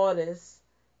artists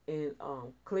and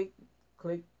click,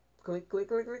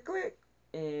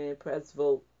 and press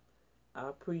vote. I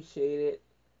appreciate it.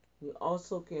 You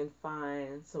also can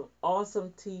find some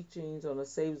awesome teachings on the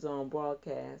Safe Zone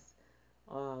broadcast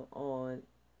on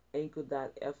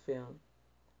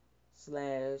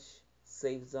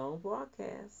anchor.fm/Safe Zone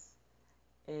broadcast.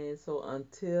 And so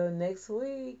until next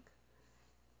week,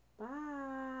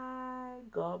 bye.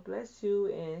 God bless you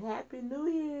and Happy New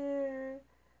Year.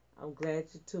 I'm glad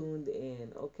you tuned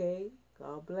in, okay?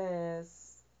 God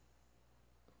bless.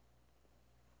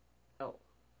 Oh,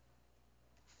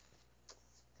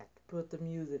 got to put the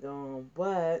music on,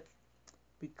 but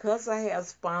because I have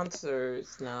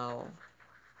sponsors now,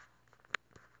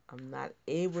 I'm not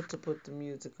able to put the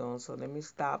music on. So let me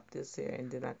stop this here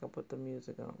and then I can put the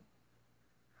music on.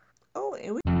 Oh,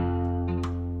 and we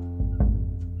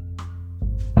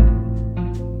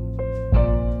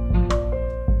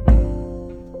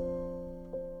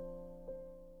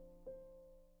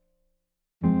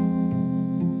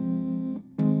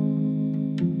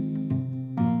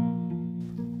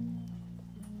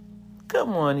Good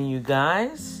morning, you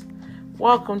guys.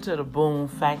 Welcome to the Boom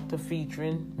Factor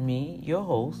featuring me, your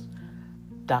host,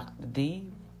 Dr.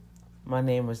 D. My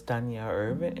name is Danielle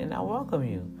Irvin, and I welcome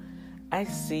you. I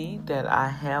see that I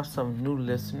have some new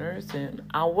listeners, and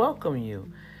I welcome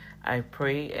you. I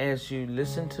pray as you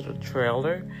listen to the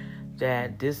trailer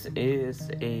that this is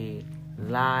a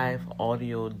live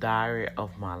audio diary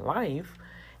of my life.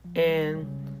 And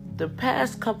the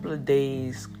past couple of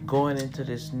days going into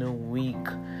this new week,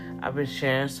 I've been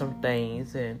sharing some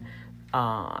things, and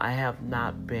I have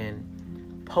not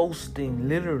been posting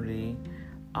literally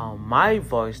my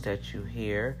voice that you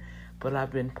hear, but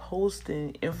I've been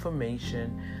posting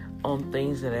information on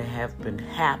things that have been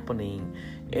happening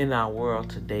in our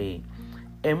world today.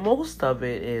 And most of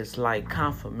it is like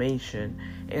confirmation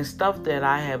and stuff that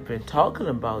I have been talking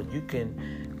about. You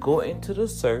can go into the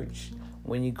search.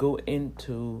 When you go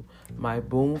into my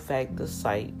Boom Factor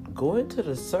site, go into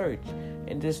the search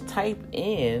and just type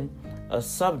in a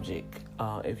subject.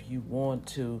 If you want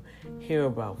to hear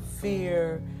about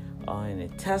fear, any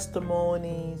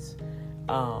testimonies,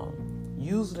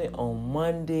 usually on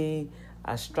Monday,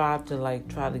 I strive to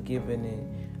try to give any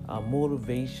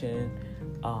motivation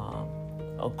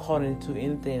according to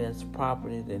anything that's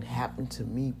property that happened to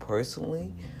me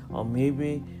personally, or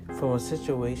maybe from a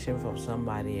situation from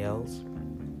somebody else.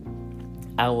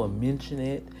 I will mention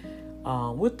it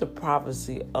with the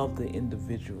privacy of the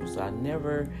individuals. I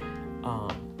never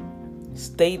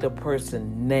state a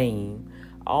person's name.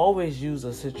 I always use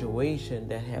a situation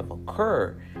that have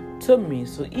occurred to me.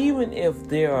 So even if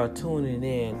they are tuning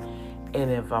in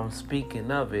and if I'm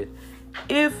speaking of it,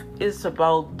 if it's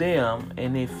about them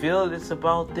and they feel it's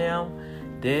about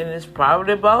them, then it's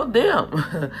probably about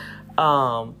them.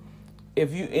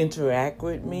 If you interact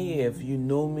with me, if you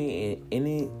know me in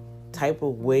any type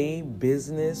of way,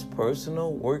 business,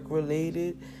 personal, work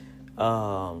related,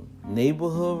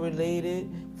 neighborhood related,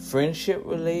 friendship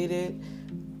related,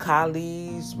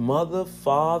 colleagues, mother,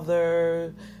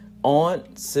 father,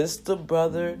 aunt, sister,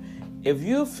 brother, if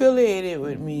you're affiliated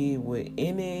with me with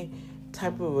any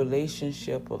type of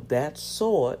relationship of that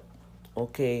sort,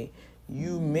 okay,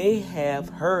 you may have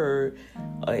heard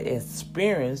an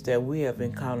experience that we have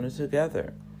encountered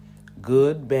together,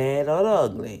 good, bad, or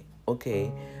ugly,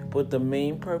 okay. But the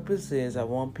main purpose is I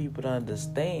want people to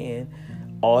understand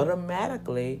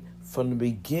automatically from the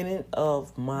beginning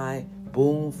of my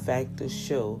Boom Factor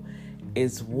show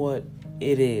is what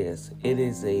it is. It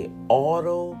is a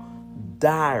auto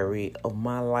diary of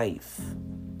my life,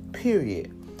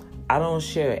 period. I don't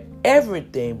share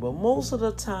everything, but most of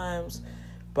the times,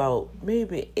 about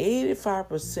maybe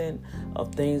 85%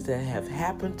 of things that have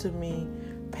happened to me,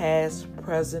 past,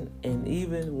 present, and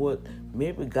even what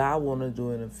maybe God want to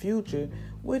do in the future,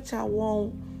 which I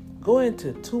won't go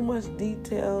into too much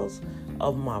details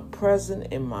of my present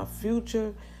and my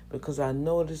future, because I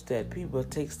noticed that people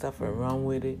take stuff and run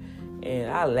with it, and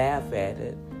I laugh at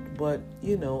it. But,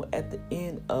 at the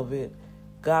end of it,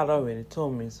 God already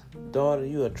told me, daughter,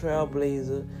 you're a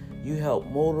trailblazer. You help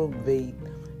motivate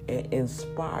and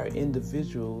inspire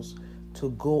individuals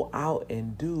to go out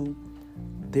and do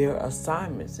their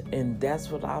assignments. And that's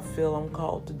what I feel I'm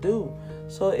called to do.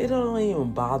 So it don't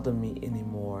even bother me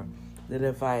anymore that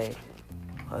if I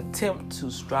attempt to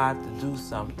strive to do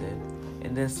something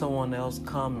and then someone else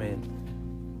come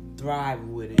and thrive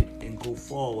with it and go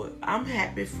forward, I'm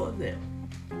happy for them.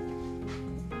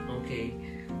 Okay.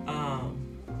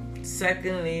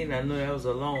 Secondly, and I know that was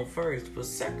a long first, but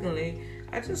secondly,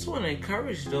 I just want to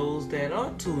encourage those that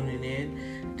are tuning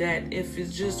in that if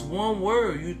it's just one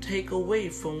word you take away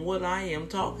from what I am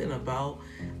talking about,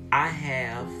 I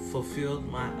have fulfilled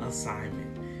my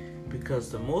assignment.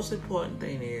 Because the most important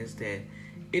thing is that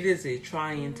it is a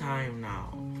trying time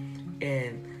now,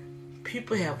 and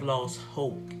people have lost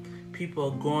hope.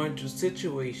 People are going through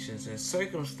situations and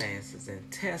circumstances and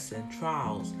tests and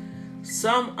trials.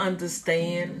 Some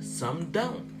understand, some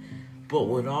don't. But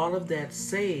with all of that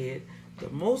said, the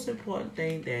most important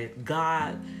thing that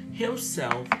God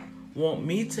Himself want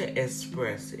me to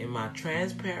express in my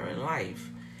transparent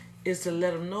life is to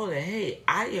let them know that, hey,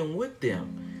 I am with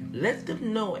them. Let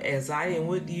them know as I am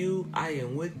with you, I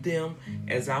am with them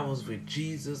as I was with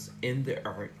Jesus in the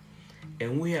earth.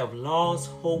 And we have lost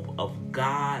hope of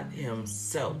God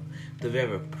Himself, the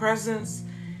very presence,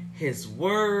 His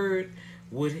word,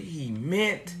 what He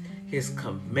meant, His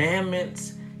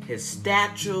commandments, His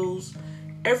statutes,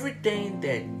 everything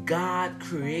that God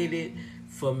created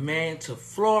for man to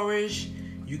flourish.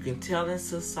 You can tell in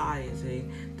society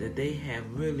that they have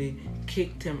really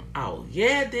kicked Him out.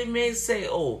 Yeah, they may say,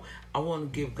 oh, I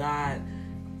want to give God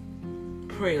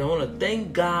praise. I want to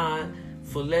thank God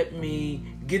for letting me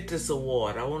get this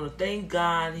award. I want to thank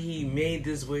God He made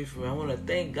this way for me. I want to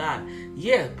thank God.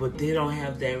 Yeah, but they don't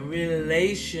have that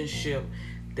relationship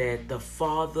that the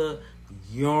Father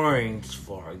yearns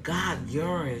for. God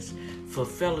yearns for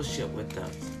fellowship with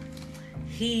us.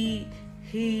 He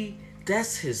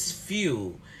that's His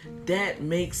fuel. That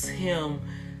makes Him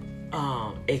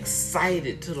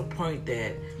excited to the point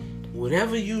that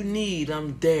whatever you need,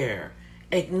 I'm there.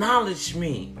 Acknowledge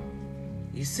me.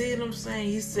 You see what I'm saying?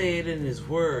 He said in His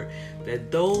word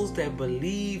that those that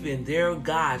believe in their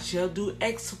God shall do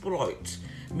exploits.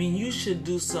 I mean, you should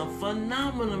do some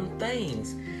phenomenal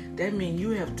things. That means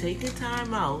you have taken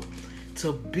time out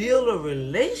to build a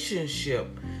relationship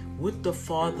with the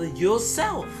Father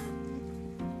yourself.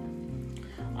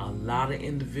 lot of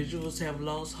individuals have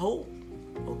lost hope,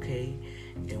 okay?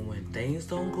 And when things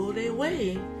don't go their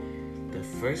way, the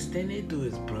first thing they do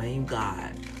is blame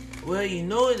God. Well, you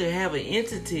know they have an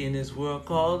entity in this world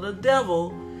called the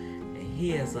devil, and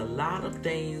he has a lot of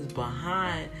things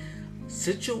behind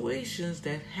situations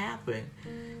that happen.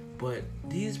 But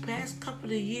these past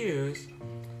couple of years,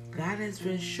 God has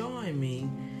been showing me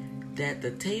that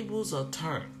the tables are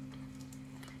turned.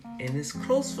 And it's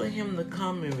close for him to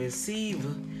come and receive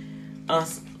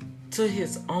us to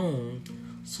his own.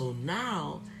 So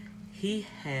now he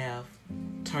have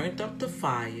turned up the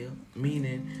fire,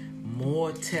 meaning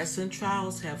more tests and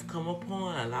trials have come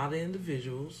upon a lot of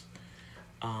individuals.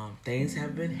 Things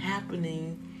have been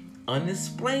happening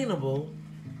unexplainable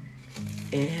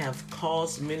and have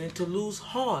caused many to lose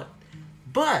heart.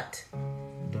 But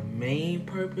the main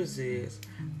purpose is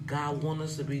God wants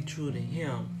us to be true to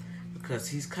him, because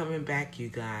he's coming back, you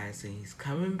guys, and he's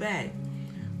coming back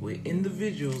with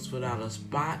individuals without a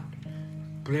spot,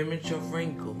 blemish, or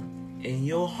wrinkle in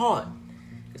your heart.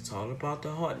 It's all about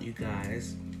the heart, you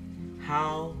guys.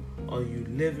 How are you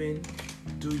living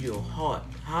through your heart?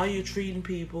 How are you treating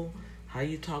people? How are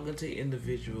you talking to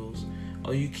individuals?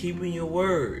 Are you keeping your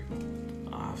word?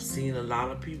 I've seen a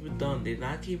lot of people they're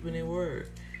not keeping their word.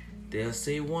 They'll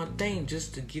say one thing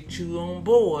just to get you on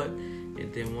board,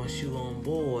 and then once you on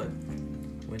board,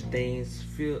 when things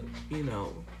feel, begin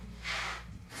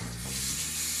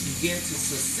to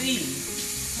succeed,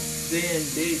 then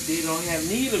they don't have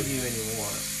need of you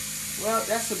anymore. Well,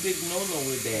 that's a big no-no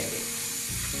with that.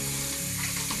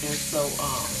 And so,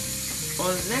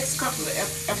 on the next couple of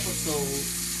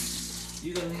episodes,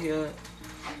 you're gonna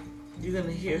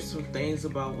hear some things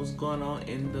about what's going on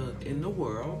in the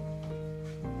world.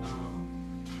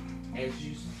 As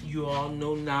you all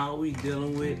know now, we're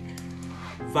dealing with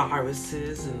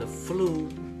viruses and the flu,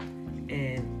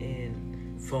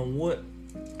 and from what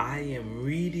I am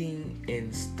reading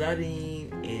and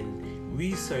studying and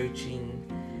researching,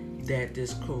 that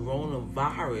this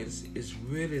coronavirus is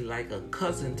really like a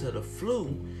cousin to the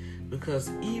flu, because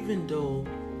even though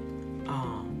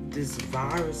this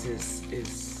virus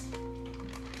is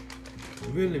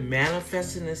really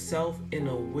manifesting itself in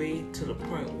a way to the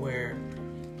point where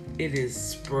it is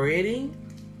spreading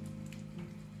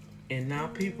and now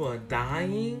people are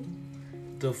dying,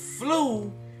 the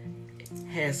flu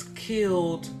has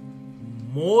killed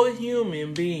more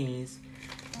human beings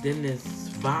than this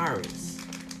virus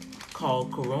called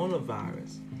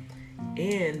coronavirus.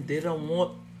 And they don't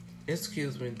want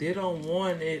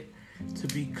it to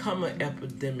become an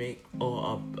epidemic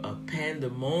or a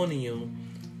pandemonium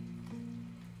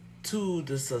to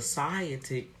the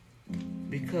society,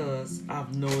 because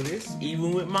I've noticed,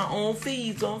 even with my own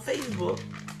feeds on Facebook,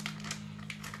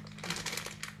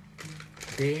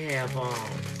 they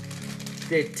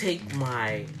take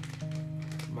my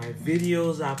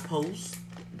videos I post,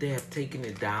 they have taken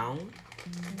it down.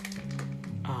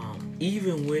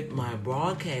 Even with my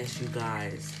broadcast, you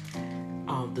guys,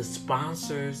 the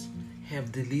sponsors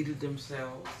have deleted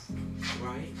themselves,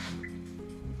 right?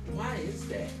 Why is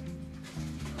that?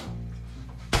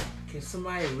 Can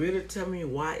somebody really tell me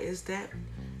why is that?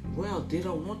 Well, they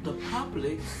don't want the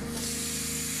public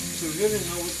to really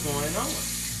know what's going on.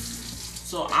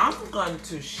 So I'm going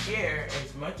to share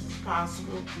as much as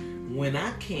possible when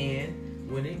I can,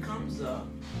 when it comes up,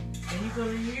 and you're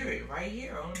going to hear it right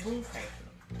here on the Boom Factor.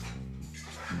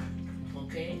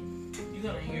 Okay? You're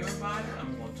going to hear about it.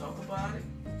 I'm going to talk about it.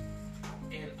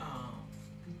 And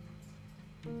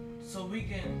so we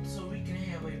can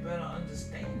have a better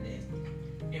understanding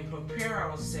and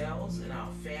prepare ourselves and our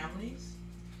families.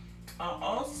 I'm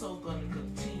also going to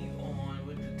continue on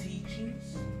with the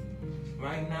teachings.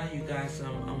 Right now, you guys,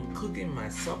 I'm cooking my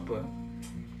supper.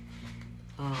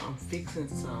 I'm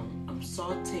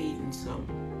sauteing some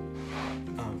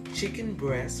chicken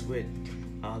breast with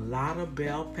a lot of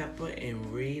bell pepper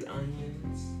and red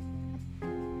onions,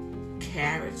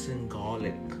 carrots, and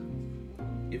garlic.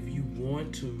 If you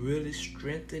want to really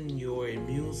strengthen your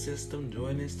immune system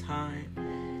during this time,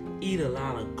 eat a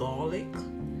lot of garlic,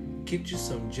 get you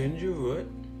some ginger root,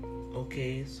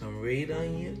 okay, some red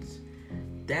onions.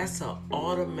 That's an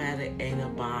automatic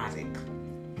antibiotic,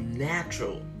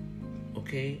 natural,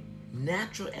 okay,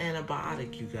 natural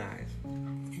antibiotic, you guys.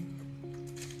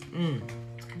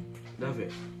 Love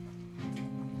it.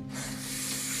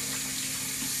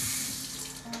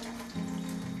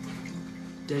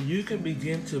 That you can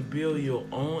begin to build your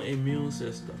own immune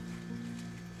system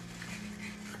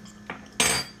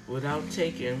without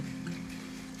taking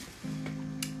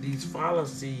these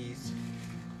fallacies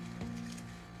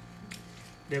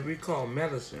that we call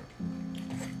medicine.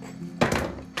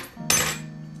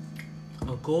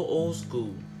 go old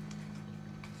school.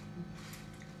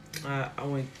 I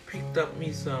went picked up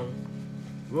me some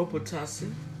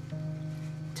Robitussin.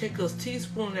 Take a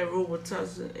teaspoon of that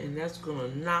Robitussin, and that's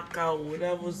gonna knock out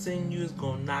whatever's in you. Is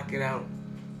gonna knock it out.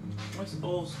 What's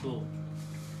old school?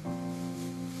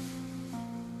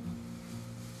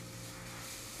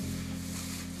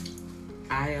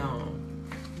 I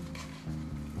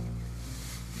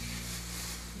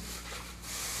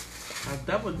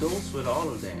double dose with all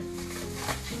of that.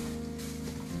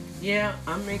 Yeah,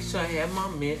 I make sure I have my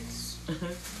mints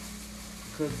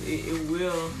because it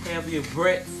will have your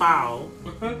breath foul.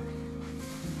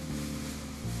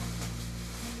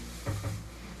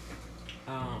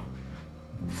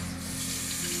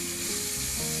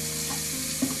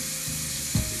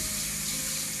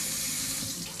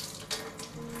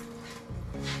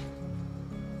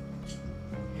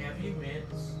 Have your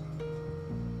mints.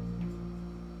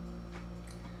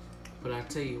 But I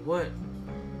tell you what,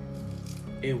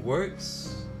 it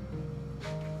works.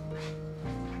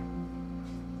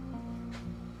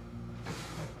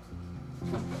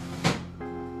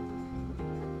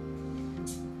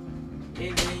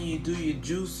 And then you do your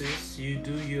juices, you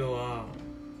do your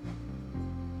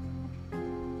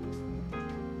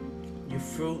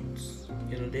fruits.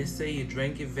 You know, they say you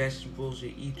drink your vegetables,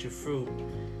 you eat your fruit.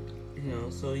 You know,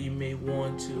 so you may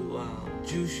want to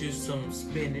juice you some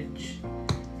spinach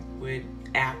with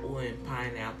apple and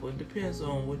pineapple. It depends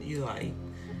on what you like.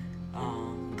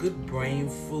 Good brain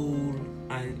food.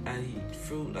 I eat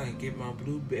fruit. I get my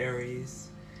blueberries.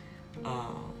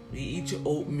 You eat your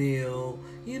oatmeal.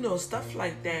 You know, stuff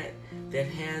like that that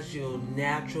has your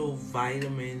natural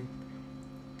vitamin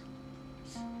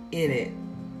in it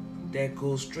that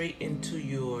goes straight into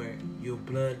your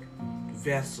blood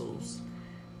vessels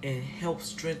and helps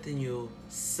strengthen your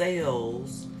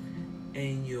cells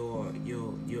and your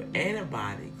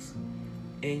antibiotics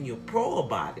and your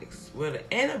probiotics. Well,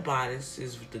 the antibiotics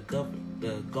is with the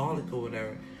garlic or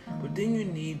whatever, but then you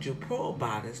need your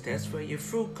probiotics. That's where your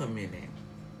fruit come in at.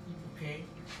 Okay,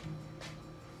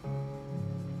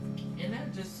 and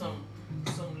that's just some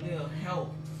little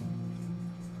help.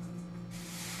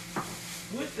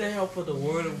 With the help of the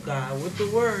Word of God, with the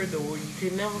Word, you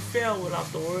can never fail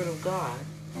without the Word of God.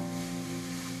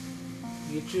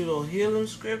 Get your little healing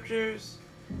scriptures,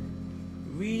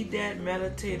 read that,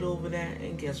 meditate over that,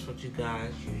 and guess what, you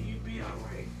guys? You be all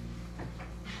right.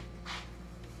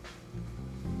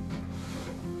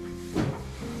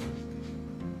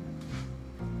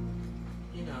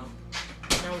 You know,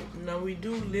 now we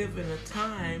do live in a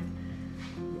time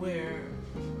where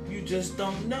you just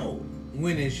don't know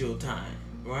when is your time,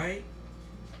 right?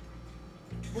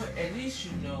 But at least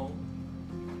you know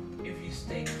if you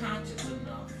stay conscious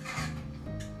enough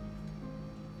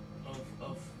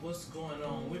of what's going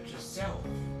on with yourself.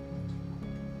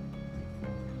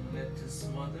 Let this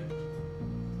smother.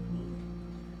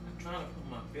 I'm trying to put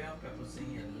my bell peppers in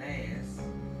here last.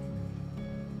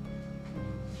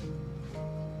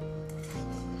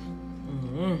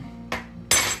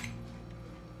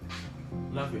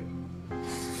 Love it.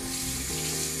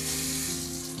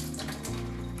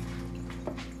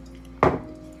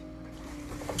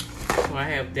 So I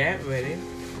have that ready.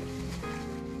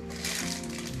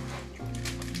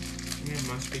 Here's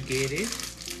my spaghetti.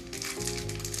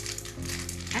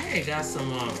 I had got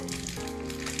some,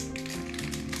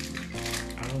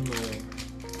 I don't know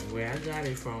where I got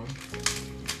it from.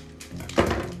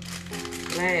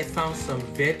 I had found some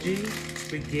veggie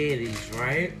spaghettis,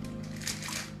 right?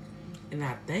 And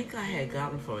I think I had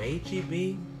got them from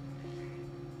H-E-B.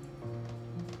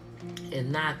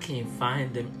 And now I can't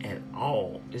find them at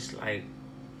all. It's like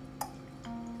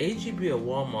H-E-B or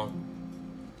Walmart.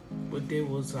 But there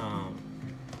was, I'm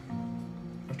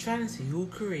trying to see who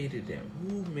created them,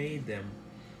 who made them.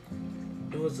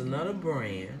 It was another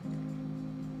brand.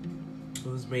 It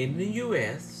was made in the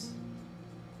U.S.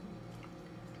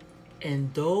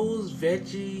 And those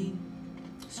veggie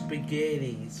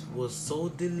spaghettis was so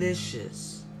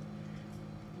delicious.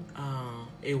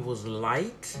 It was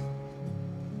light.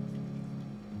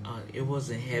 It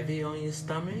wasn't heavy on your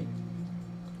stomach.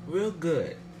 Real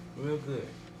good. Real good.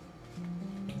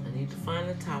 I need to find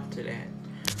a top to that.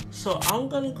 So I'm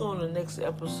going to go on the next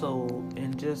episode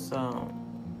and just, I'm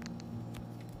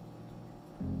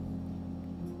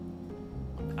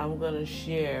going to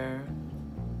share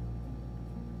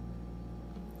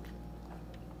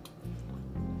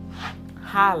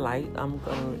I'm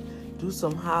going to do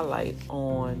some highlight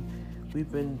on,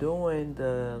 we've been doing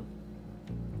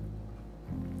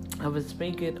I've been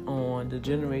speaking on the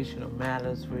generational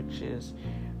matters, which is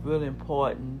really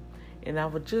important. And I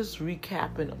was just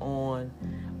recapping on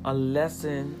a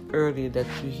lesson earlier that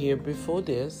you heard before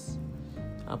this.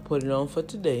 I put it on for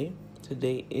today.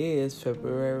 Today is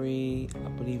February, I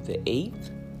believe, the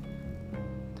 8th.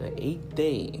 The 8th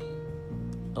day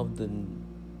of the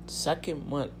second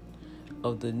month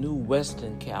of the new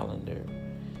Western calendar.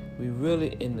 We're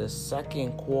really in the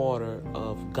second quarter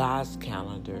of God's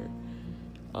calendar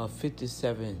of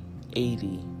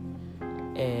 5780.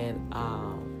 And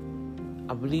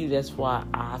I believe that's why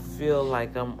I feel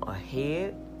like I'm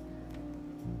ahead,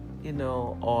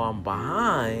 or I'm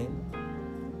behind,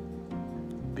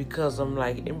 because I'm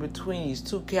like in between these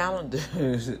two calendar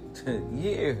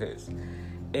years.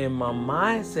 And my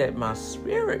mindset, my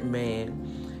spirit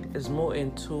man, is more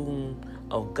in tune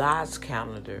of God's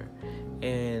calendar.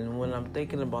 And when I'm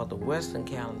thinking about the Western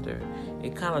calendar,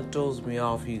 it kind of throws me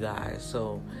off, you guys.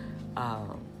 So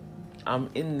I'm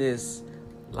in this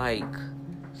like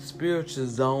spiritual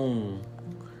zone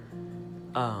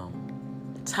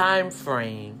time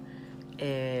frame,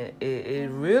 and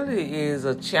it really is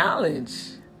a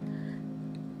challenge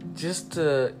just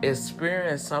to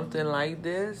experience something like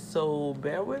this. So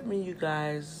bear with me, you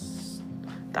guys.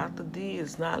 Dr. D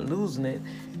is not losing it.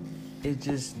 It's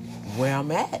just where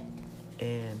I'm at.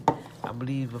 And I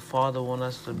believe the Father wants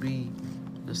us to be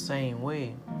the same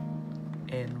way.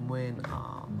 And when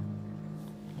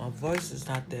my voice is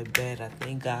not that bad, I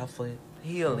thank God for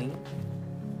healing.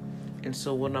 And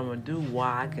so what I'm going to do,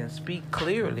 while I can speak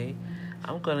clearly,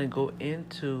 I'm going to go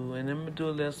into, and I'm going to do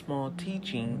a little small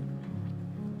teaching,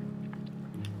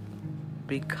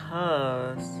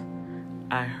 because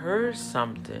I heard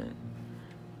something.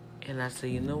 And I said,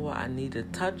 you know what, I need to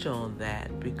touch on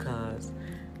that, because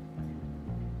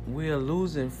we are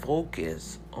losing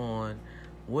focus on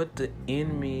what the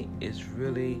enemy is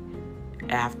really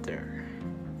after.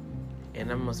 And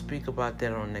I'm going to speak about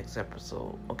that on the next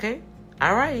episode. Okay?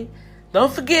 All right.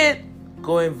 Don't forget,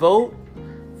 go and vote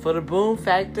for the Boom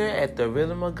Factor at the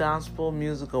Rhythm of Gospel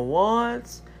Music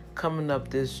Awards coming up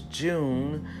this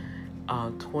June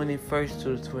 21st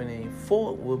to the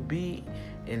 24th. Will be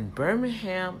in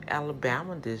Birmingham,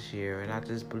 Alabama this year. And I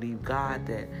just believe God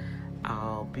that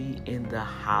I'll be in the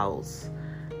house.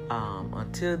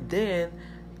 Until then,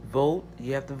 vote.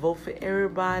 You have to vote for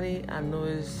everybody. I know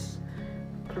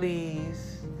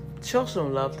please show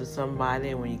some love to somebody.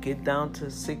 And when you get down to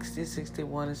 60,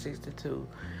 61, and 62,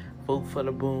 vote for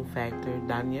the Boom Factor.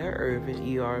 Danielle Irvin,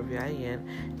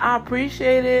 E-R-V-I-N. I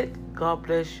appreciate it. God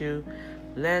bless you.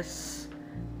 Let's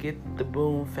get the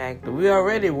Boom Factor. We're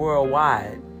already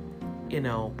worldwide,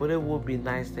 but it would be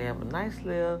nice to have a nice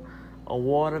little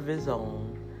award of his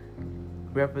own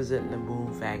representing the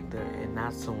Boom Factor and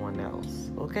not someone else.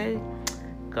 Okay?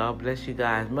 God bless you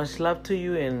guys. Much love to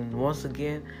you. And once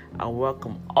again, I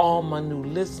welcome all my new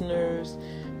listeners.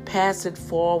 Pass it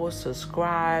forward.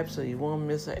 Subscribe so you won't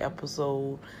miss an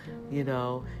episode.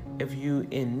 If you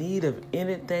in need of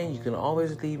anything, you can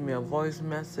always leave me a voice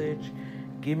message.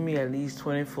 Give me at least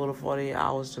 24 to 48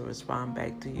 hours to respond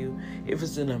back to you. If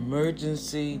it's an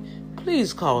emergency,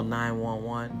 please call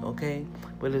 911, okay?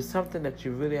 But if it's something that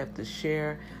you really have to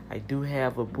share, I do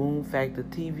have a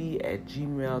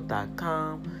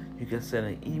boomfactortv@gmail.com. You can send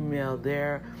an email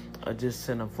there or just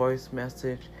send a voice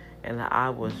message. And I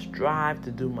will strive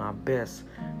to do my best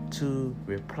to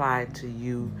reply to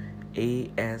you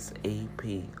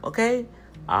ASAP, okay?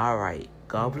 All right.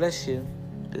 God bless you.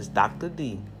 It's Dr.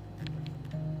 D.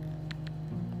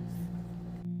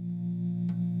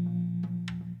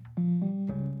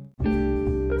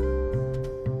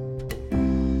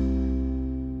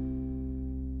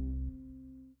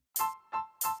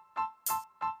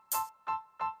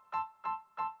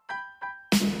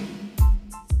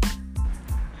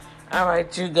 All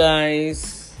right, you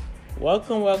guys.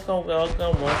 Welcome once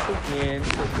again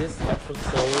to this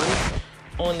episode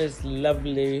on this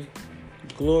lovely,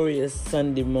 glorious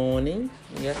Sunday morning.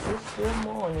 Yes, it's still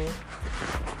morning.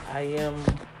 I am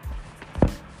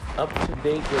up to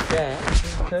date with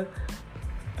that.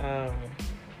 I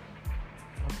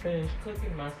finished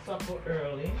cooking my supper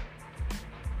early.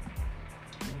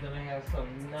 I'm going to have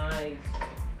some nice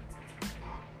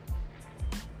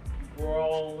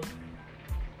broiled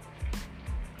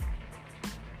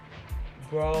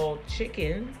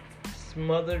chicken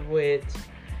smothered with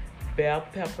bell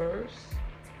peppers,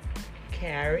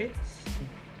 carrots,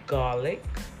 garlic,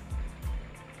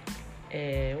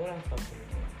 and what else I put in?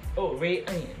 Oh, red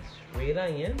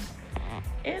onions.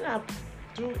 And I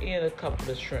threw in a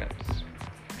couple of shrimps.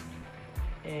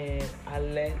 And I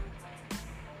let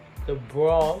the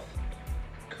broth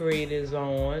create its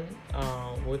own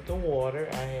with the water.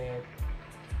 I had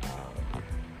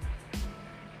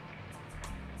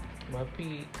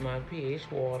my pH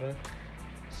water,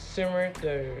 simmer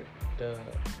the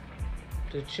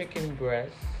chicken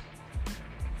breast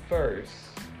first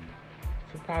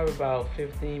for probably about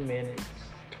 15 minutes,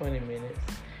 20 minutes.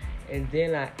 And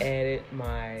then I added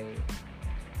my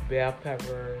bell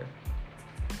pepper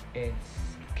and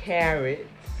carrots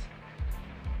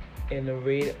and the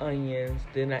red onions.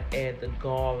 Then I add the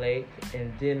garlic,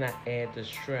 and then I add the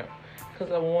shrimp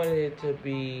because I wanted it to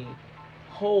be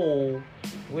whole,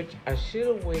 which I should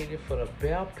have waited for the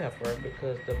bell pepper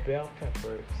because the bell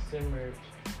pepper simmered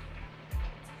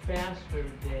faster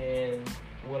than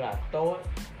what I thought.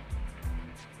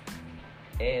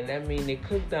 And that means they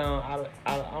cook down.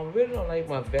 I really don't like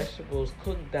my vegetables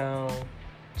cooked down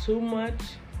too much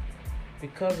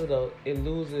because of it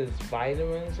loses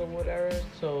vitamins or whatever.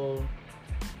 So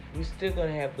we still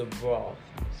gonna have the broth.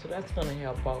 So that's gonna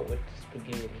help out with the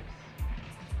spaghetti.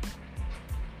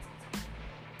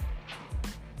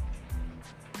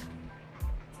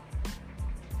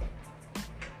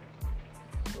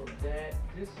 So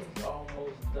this is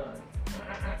almost done.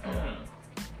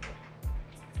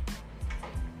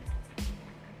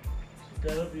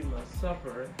 That'll be my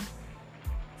supper.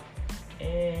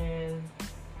 And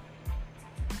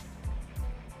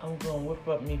I'm gonna whip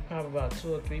up me probably about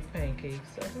 2 or 3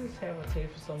 pancakes. I just have a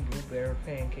taste for some blueberry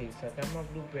pancakes. I got my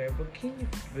blueberry, but can you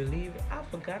believe it? I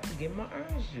forgot to get my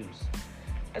orange juice.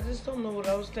 I just don't know what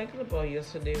I was thinking about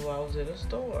yesterday while I was at the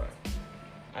store.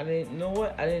 I didn't know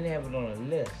what? I didn't have it on a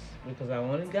list because I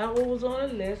only got what was on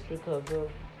the list because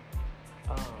of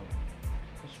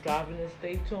striving to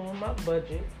stay tuned with my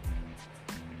budget.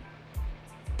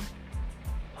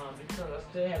 Because I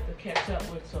still have to catch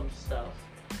up with some stuff.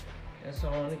 And so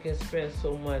I only can spend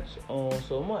so much on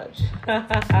so much.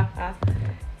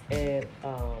 And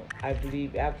I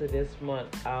believe after this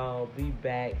month, I'll be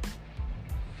back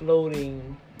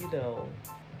floating,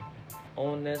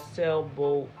 on that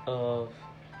sailboat of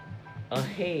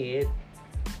ahead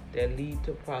that lead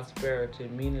to prosperity,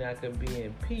 meaning I can be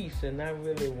in peace and not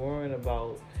really worrying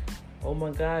about, oh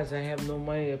my gosh, I have no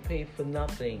money to pay for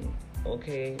nothing.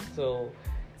 Okay, so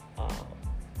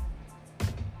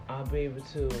I'll be able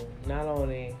to not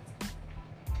only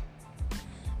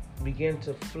begin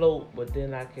to float, but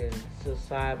then I can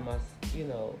decide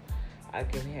I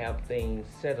can have things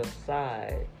set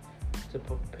aside to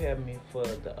prepare me for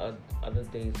the other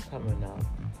days coming up.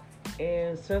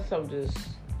 And since I'm just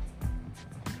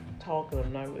talking,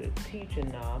 I'm not really teaching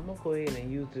now, I'm going to go ahead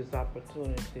and use this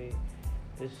opportunity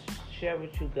to share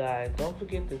with you guys. Don't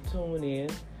forget to tune in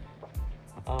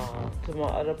to my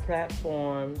other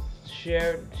platforms.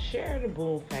 Share the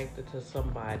Boom Factor to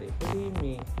somebody. Believe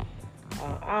me,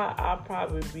 I'll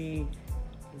probably be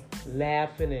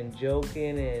laughing and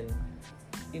joking and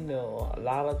a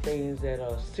lot of things that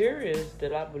are serious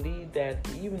that I believe that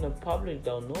even the public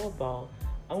don't know about.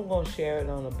 I'm gonna share it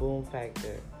on the Boom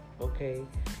Factor, okay?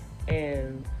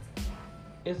 And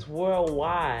it's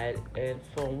worldwide, and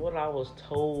from what I was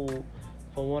told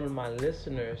from one of my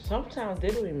listeners, sometimes they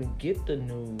don't even get the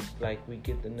news like we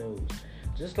get the news.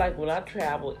 Just like when I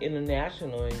travel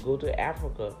international and go to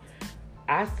Africa,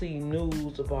 I see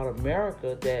news about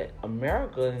America that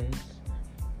Americans,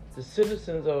 the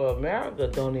citizens of America,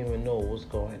 don't even know what's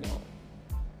going on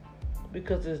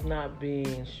because it's not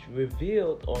being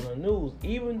revealed on the news,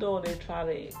 even though they try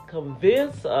to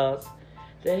convince us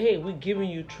that, hey, we're giving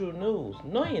you true news.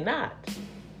 No, you're not.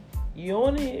 You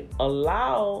only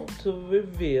allow to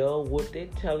reveal what they're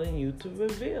telling you to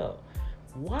reveal.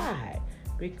 Why?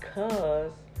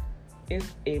 Because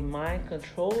it's a mind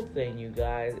control thing, you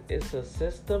guys. It's a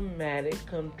systematic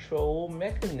control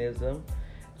mechanism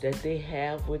that they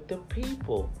have with the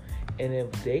people. And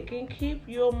if they can keep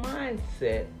your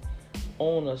mindset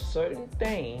on a certain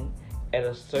thing at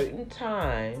a certain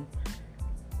time,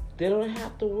 they don't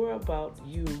have to worry about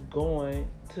you going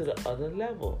to the other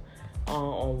level.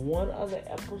 On one other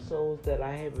episode that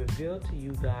I had revealed to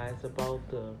you guys about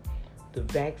the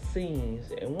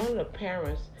vaccines, and one of the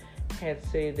parents had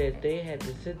said that they had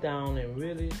to sit down and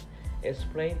really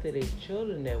explain to their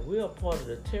children that we are part of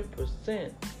the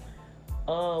 10%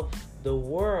 of the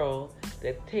world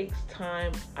that takes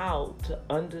time out to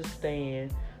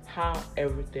understand how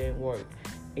everything works.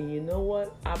 And you know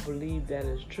what? I believe that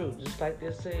is true. Just like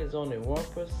they say, it's only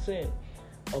 1%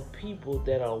 of people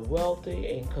that are wealthy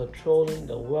and controlling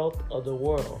the wealth of the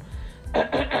world.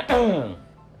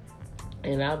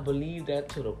 And I believe that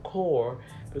to the core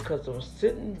because I'm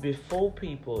sitting before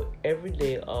people every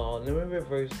day. Let me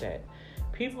reverse that.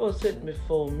 People are sitting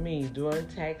before me during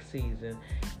tax season,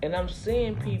 and I'm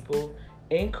seeing people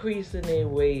increasing their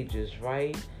wages,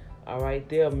 right? All right,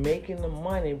 they're making the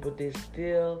money, but they're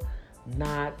still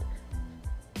not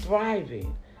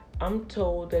thriving. I'm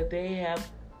told that they have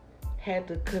had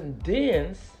to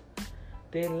condense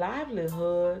their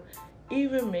livelihood,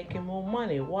 even making more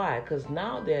money. Why? Because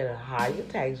now they're at a higher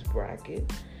tax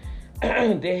bracket.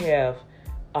 They have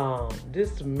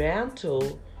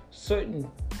dismantled certain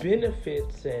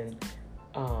benefits and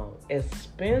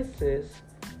expenses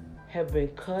have been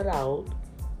cut out,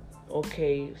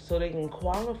 okay, so they can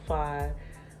qualify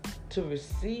to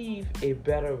receive a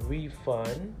better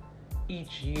refund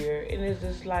each year. And it's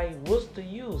just like, what's the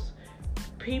use?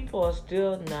 People are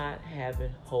still not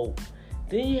having hope.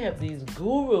 Then you have these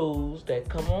gurus that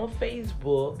come on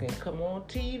Facebook and come on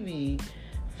TV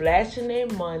flashing their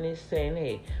money saying,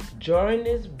 hey, join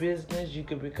this business, you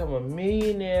can become a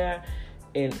millionaire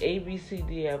in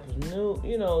ABCDF,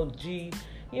 G,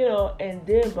 and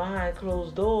then behind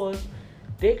closed doors,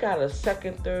 they got a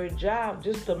second, third job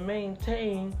just to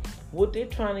maintain what they're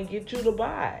trying to get you to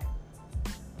buy.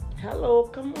 Hello,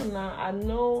 come on now. I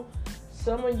know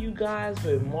some of you guys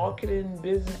with marketing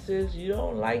businesses, you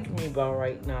don't like me about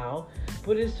right now,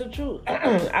 but it's the truth.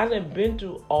 I done been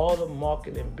through all the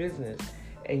marketing business,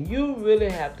 and you really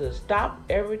have to stop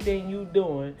everything you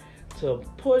doing to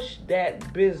push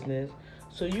that business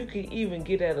so you can even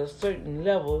get at a certain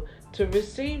level to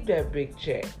receive that big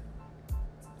check.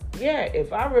 Yeah,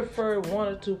 if I refer one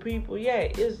or two people, yeah,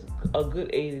 it's a good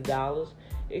 $80.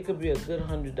 It could be a good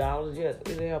 $100. Yes,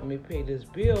 it'll help me pay this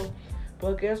bill.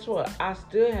 But guess what? I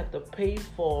still have to pay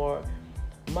for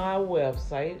my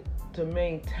website to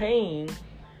maintain.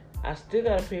 I still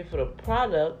got to pay for the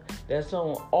product that's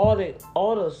on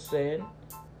AutoSend.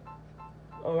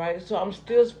 All right, so I'm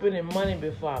still spending money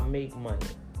before I make money.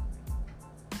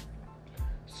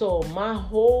 So my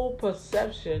whole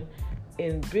perception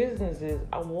in business is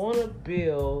I want to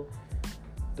build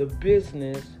the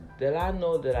business that I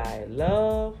know that I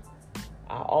love.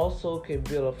 I also can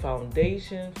build a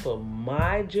foundation for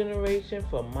my generation,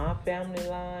 for my family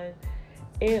line,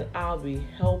 and I'll be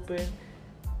helping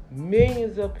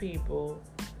millions of people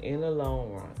in the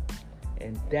long run.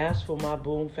 And that's what my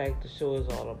Boom Factor show is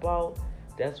all about.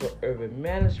 That's what Urban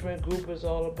Management Group is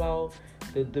all about.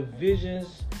 The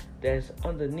divisions that's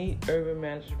underneath Urban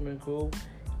Management Group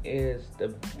is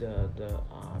the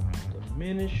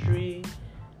ministry,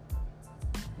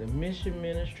 the Mission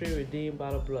Ministry, Redeemed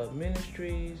by the Blood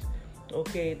Ministries,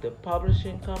 okay, the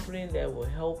publishing company that will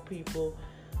help people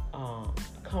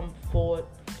come forward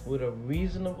with a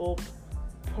reasonable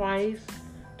price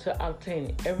to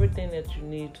obtain everything that you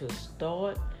need to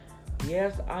start.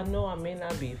 Yes, I know I may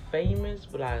not be famous,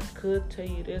 but I could tell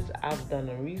you this. I've done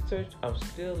the research. I'm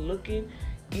still looking,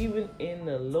 even in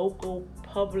the local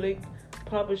public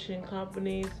publishing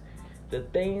companies, the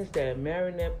things that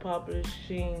Marinette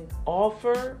Publishing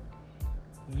offer,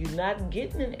 you're not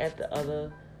getting it at the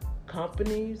other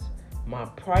companies. My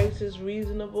price is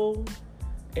reasonable,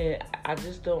 and I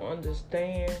just don't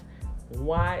understand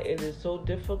why it is so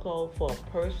difficult for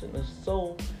a person to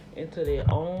sow into their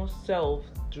own self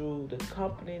through the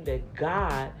company that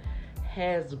God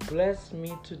has blessed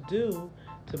me to do,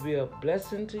 to be a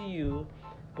blessing to you,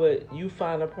 but you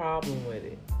find a problem with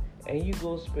it. And you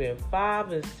go spend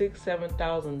 $5,000 and $6,000,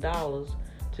 $7,000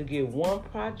 to get one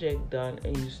project done,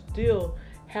 and you still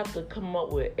have to come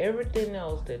up with everything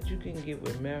else that you can get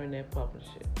with Marinette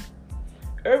Publishing.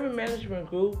 Urban Management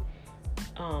Group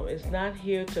is not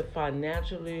here to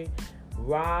financially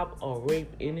rob or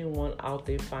rape anyone out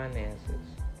their finances.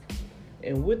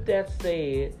 And with that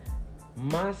said,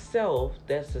 myself,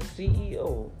 that's the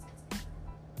CEO,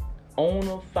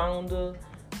 owner, founder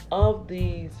of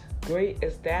these great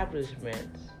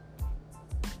establishments,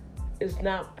 is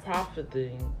not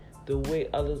profiting the way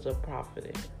others are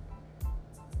profiting.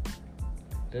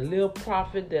 The little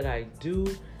profit that I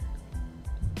do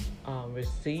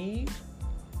receive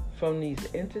from these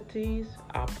entities,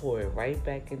 I pour it right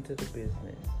back into the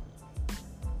business.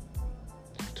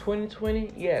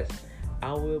 2020, yes,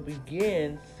 I will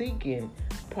begin seeking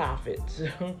profits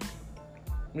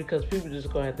because people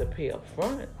just going to have to pay up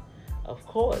front. Of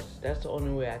course, that's the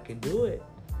only way I can do it.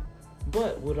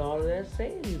 But with all of that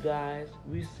said, you guys,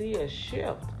 we see a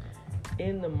shift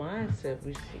in the mindset.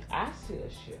 I see a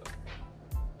shift.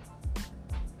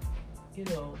 You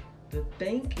know, the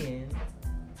thinking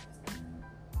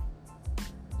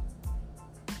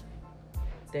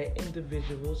that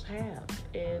individuals have.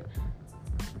 And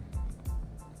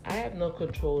I have no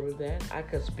control of that. I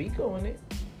could speak on it,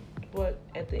 but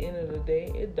at the end of the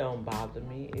day, it don't bother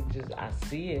me. It just, I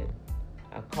see it,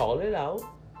 I call it out,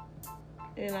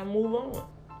 and I move on.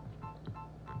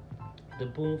 The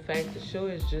Boom Factor show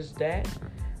is just that.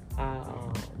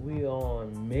 We are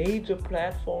on major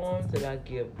platforms that I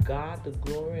give God the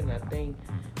glory, and I thank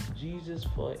Jesus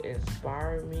for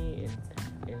inspiring me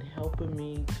and helping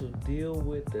me to deal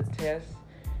with the tests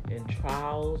and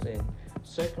trials and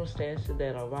circumstances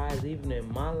that arise even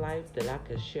in my life, that I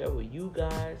can share with you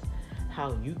guys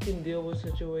how you can deal with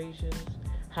situations.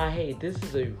 How, hey, this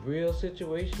is a real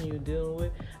situation you're dealing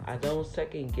with. I don't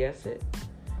second guess it.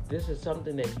 This is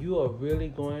something that you are really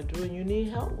going through and you need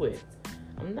help with.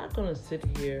 I'm not going to sit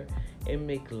here and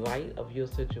make light of your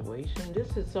situation.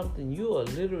 This is something you are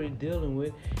literally dealing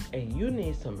with, and you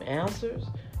need some answers.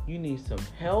 You need some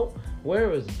help.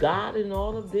 Where is God in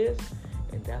all of this?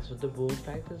 And that's what the Boom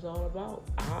Factor is all about.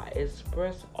 I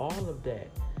express all of that.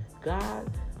 God,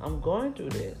 I'm going through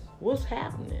this. What's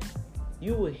happening?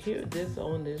 You will hear this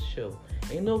on this show.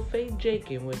 Ain't no fake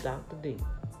jaking with Dr. D.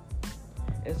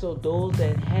 And so those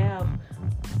that have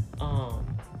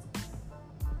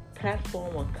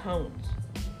platform accounts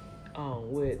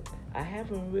I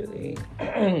haven't really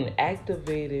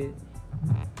activated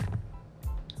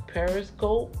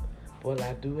Periscope, but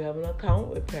I do have an account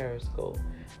with Periscope.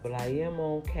 But I am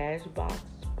on Cashbox,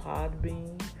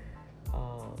 Podbean.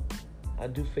 I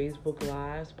do Facebook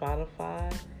Live,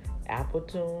 Spotify, Apple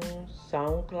Tunes,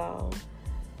 SoundCloud,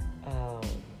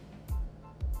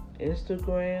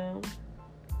 Instagram,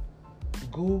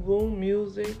 Google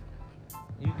Music.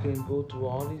 You can go to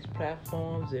all these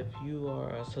platforms. If you are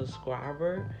a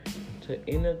subscriber to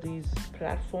any of these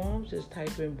platforms, just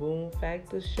type in Boom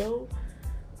Factor Show,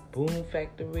 Boom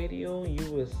Factor Radio.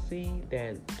 You will see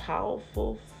that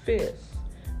powerful fist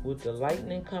with the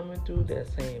lightning coming through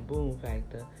that's saying Boom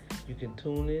Factor. You can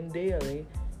tune in daily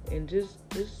and just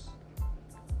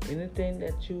anything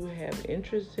that you have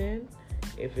interest in.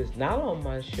 If it's not on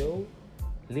my show,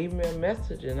 leave me a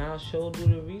message and I'll do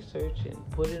the research and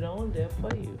put it on there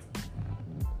for you.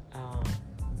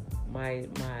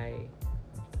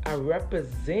 I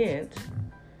represent,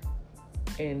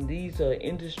 and these are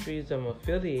industries I'm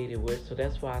affiliated with, so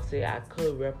that's why I say I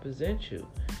could represent you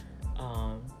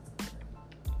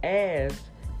as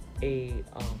a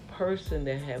person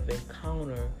that have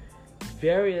encountered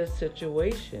various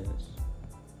situations.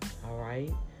 All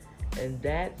right, and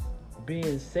that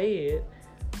being said,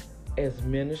 as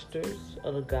ministers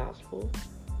of the gospel,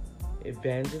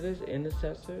 evangelists,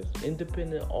 intercessors,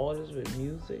 independent artists with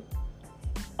music,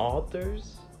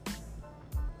 authors,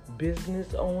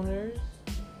 business owners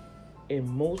in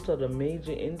most of the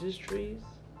major industries,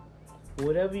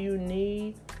 whatever you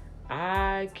need,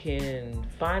 I can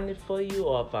find it for you,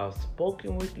 or if I've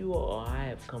spoken with you or I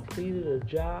have completed a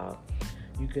job,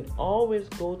 you can always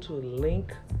go to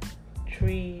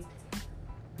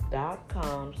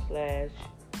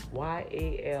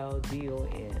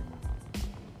linktree.com/YALDON.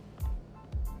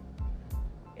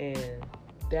 And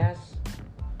that's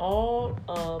all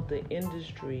of the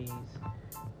industries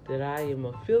that I am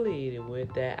affiliated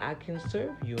with that I can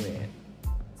serve you in.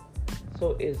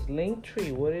 So it's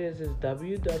Linktree. What it is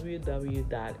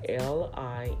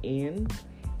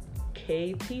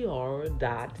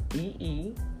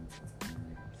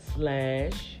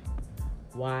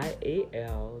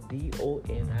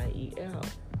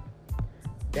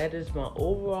That is my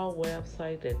overall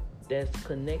website that's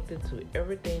connected to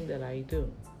everything that I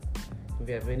do. If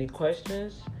you have any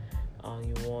questions,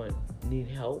 need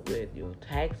help with your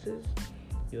taxes,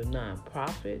 your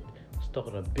nonprofit,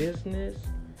 start a business,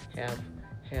 have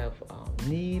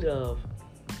need of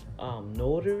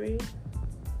notary,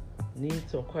 need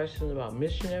some questions about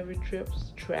missionary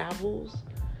trips, travels,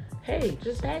 hey,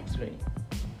 just ask me.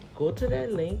 Go to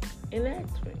that link and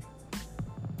ask me.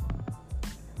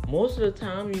 Most of the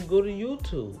time, you go to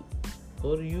YouTube.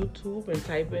 Go to YouTube and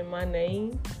type in my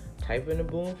name, type in the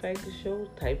Boom Factor Show,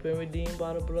 type in Redeemed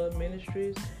by the Blood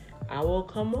Ministries. I will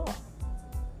come up.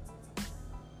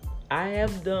 I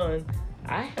have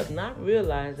not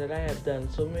realized that I have done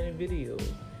so many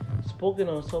videos, spoken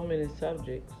on so many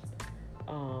subjects,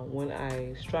 when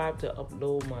I strive to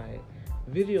upload my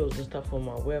videos and stuff on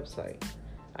my website.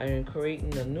 I am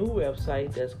creating a new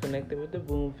website that's connected with the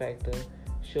Boom Factor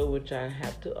Show, which I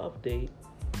have to update.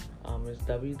 It's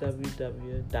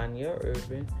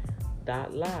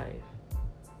www.danielleurban.live.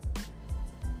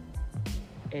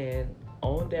 And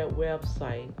on that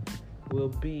website will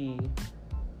be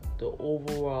the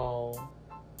overall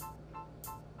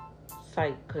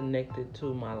site connected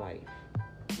to my life,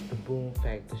 the Boom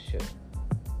Factor Show.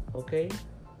 Okay?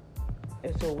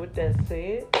 And so with that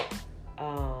said,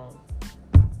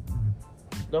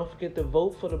 don't forget to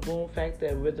vote for the Boom Factor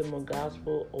at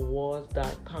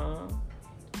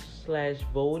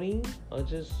rhythmofgospelawards.com/voting, or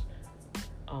just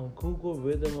Google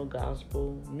Rhythm of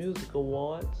Gospel Music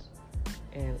Awards.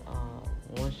 And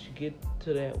once you get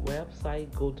to that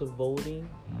website, go to voting.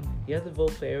 You have to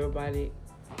vote for everybody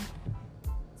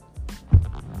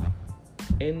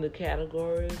in the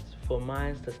categories for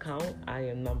mine to count. I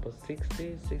am number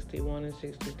 60, 61, and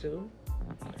 62.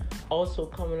 Also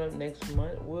coming up next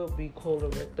month will be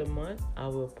Colorectal Month. I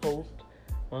will post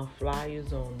my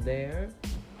flyers on there.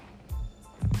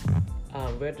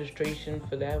 Registration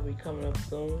for that will be coming up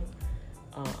soon.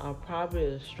 I'll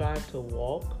probably strive to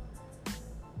walk.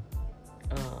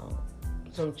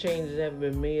 Some changes have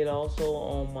been made also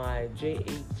on my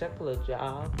J8 secular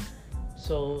job.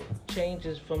 So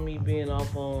changes for me being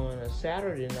off on a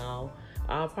Saturday now.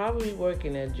 I'll probably be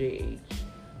working at JH.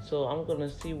 So I'm going to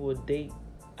see what date,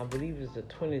 I believe it's the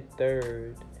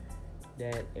 23rd,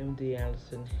 that MD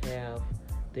Anderson have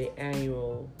the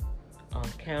annual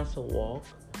cancer walk.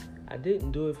 I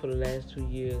didn't do it for the last 2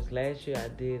 years. Last year I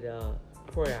did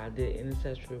prayer. I did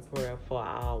intercessory prayer for an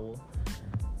hour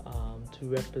to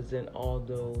represent all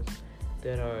those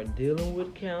that are dealing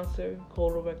with cancer,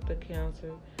 colorectal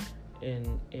cancer,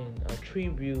 and a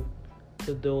tribute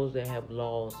to those that have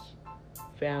lost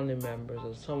family members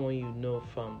or someone you know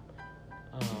from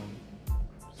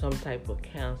some type of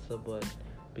cancer. But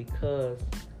because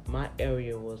my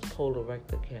area was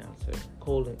colorectal cancer,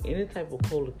 any type of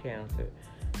colon cancer,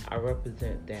 I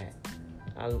represent that.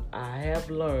 I have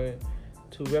learned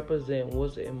to represent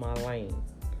what's in my lane,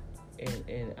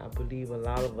 and I believe a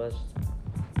lot of us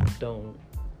don't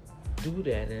do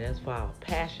that, and that's why our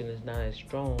passion is not as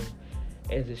strong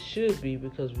as it should be,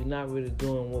 because we're not really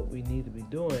doing what we need to be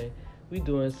doing. We're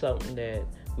doing something that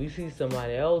we see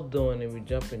somebody else doing and we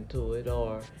jump into it,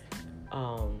 or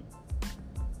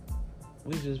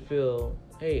we just feel,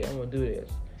 hey, I'm going to do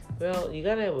this. Well, you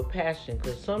got to have a passion,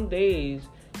 because some days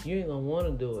you ain't going to want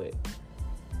to do it.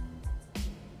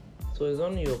 So it's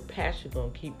only your passion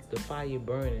going to keep the fire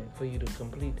burning for you to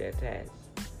complete that task.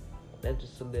 That's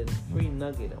just a little free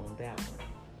nugget on that one.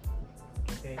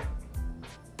 Okay?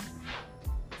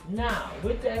 Now,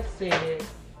 with that said,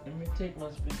 let me take my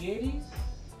spaghettis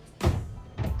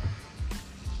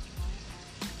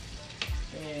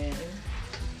and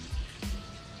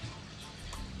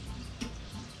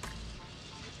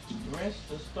rinse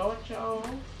the starch off,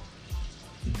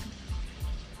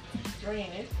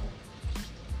 drain it,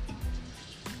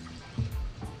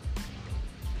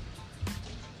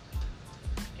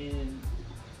 and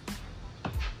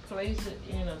place it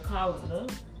in a colander.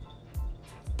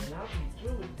 And I'll be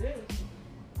through with this,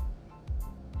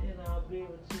 and I'll be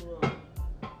able to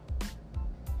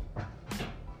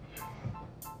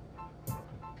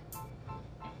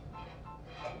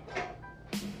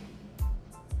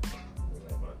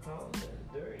my colander is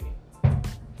dirty.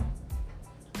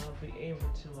 I'll be able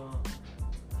to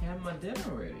have my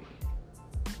dinner ready.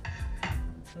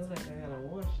 Looks like I gotta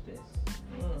wash this.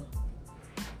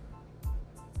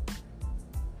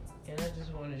 And I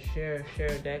just want to share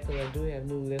that, because I do have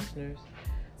new listeners.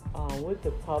 With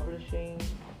the publishing,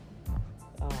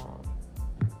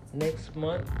 next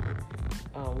month,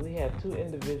 we have 2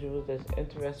 individuals that's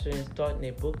interested in starting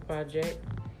a book project.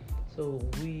 So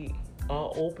we are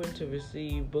open to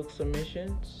receive book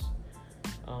submissions.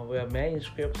 We have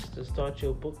manuscripts to start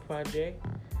your book project.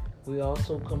 We're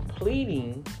also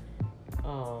completing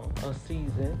a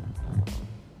season.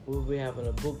 We'll be having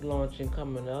a book launching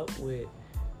coming up with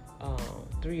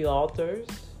 3 authors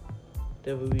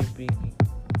that will be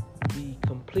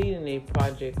completing a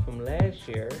project from last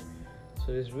year.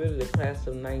 So it's really the class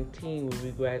of 19 will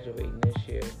be graduating this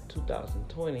year,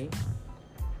 2020.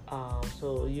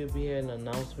 So you'll be hearing an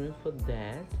announcement for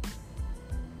that.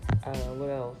 What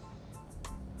else?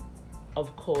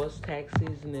 Of course, tax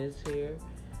season is here.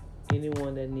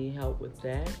 Anyone that need help with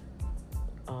that,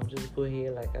 just go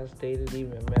ahead, like I stated, leave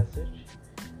me a message.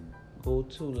 Go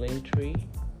to Linktree.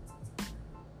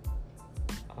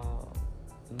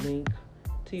 Link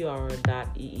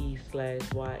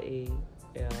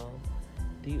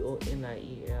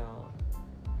tr.ee/YALDONIEL,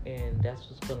 and that's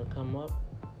what's going to come up.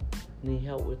 Need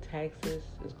help with taxes?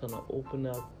 It's going to open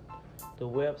up the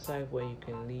website where you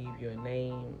can leave your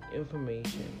name,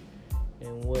 information,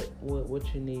 and what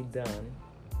you need done,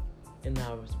 and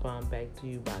I'll respond back to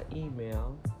you by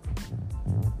email,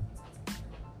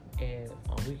 and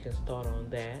we can start on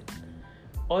that.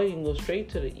 Or you can go straight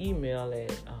to the email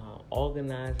at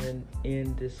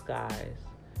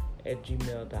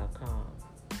organizingindisguise@gmail.com,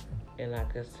 and I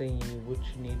can send you what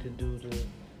you need to do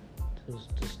to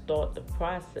start the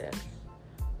process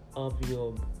of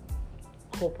your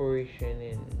corporation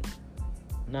and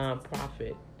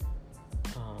nonprofit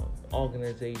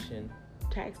organization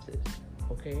taxes.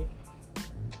 Okay.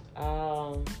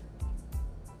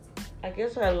 I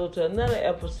guess I go to another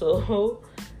episode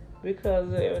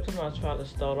because every time I try to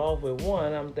start off with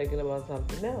one, I'm thinking about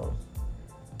something else.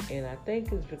 And I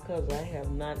think it's because I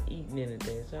have not eaten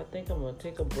anything. So I think I'm going to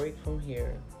take a break from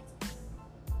here.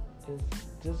 It's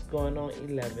just going on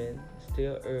 11.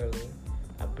 Still early.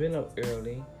 I've been up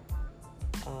early.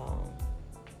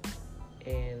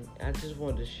 And I just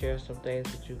wanted to share some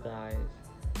things with you guys.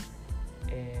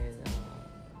 And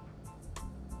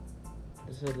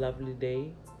it's a lovely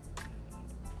day.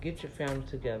 Get your family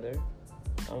together.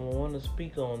 I want to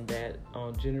speak on that,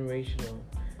 on generational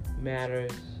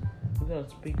matters. We're going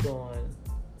to speak on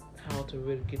how to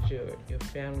really get your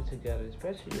family together,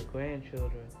 especially your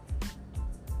grandchildren.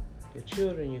 Your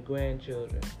children, your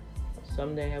grandchildren.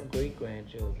 Some that have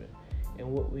great-grandchildren. And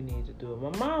what we need to do.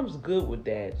 My mom's good with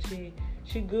that.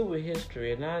 She good with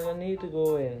history. And I need to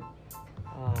go and...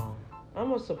 I'm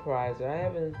going to surprise her. I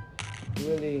haven't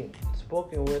really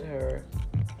spoken with her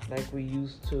like we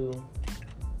used to.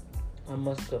 I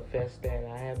must confess that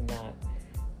I have not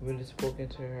really spoken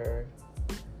to her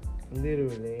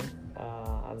literally.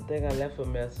 I think I left a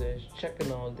message checking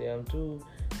on them too,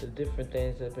 the different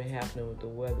things that have been happening with the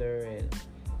weather, and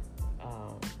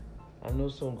I know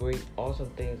some great awesome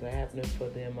things are happening for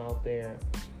them out there,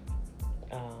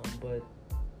 but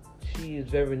she is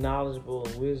very knowledgeable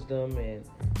in wisdom, and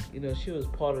she was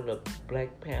part of the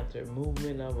Black Panther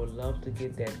movement. I would love to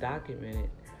get that documented.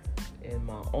 And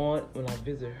my aunt, when I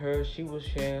visit her, she was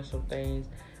sharing some things.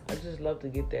 I just love to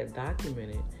get that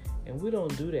documented. And we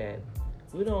don't do that.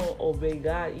 We don't obey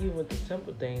God even with the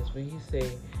simple things when He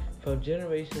say, from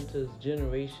generation to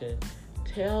generation,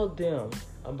 tell them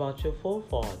about your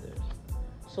forefathers.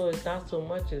 So it's not so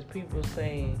much as people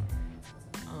saying,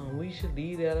 we should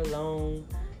leave that alone.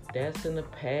 That's in the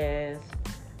past.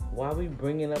 Why we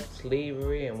bringing up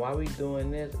slavery and why we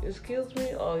doing this? Excuse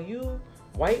me, are you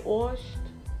whitewashed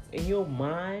in your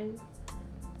mind?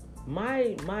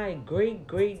 My great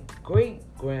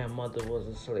grandmother was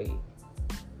a slave.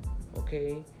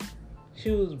 Okay,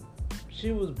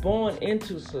 she was born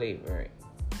into slavery.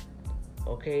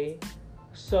 Okay,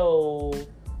 so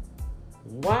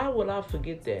why would I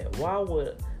forget that? Why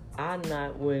would I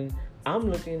not? When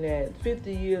I'm looking at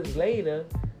 50 years later,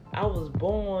 I was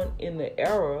born in the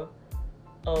era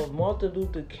of Martin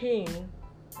Luther King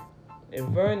and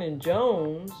Vernon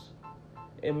Jones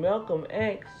and Malcolm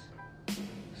X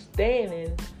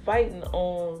standing, fighting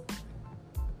on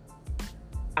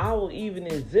our even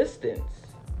existence.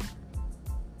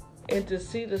 And to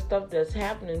see the stuff that's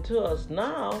happening to us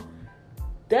now,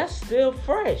 that's still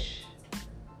fresh.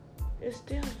 It's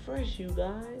still fresh, you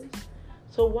guys.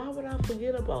 So why would I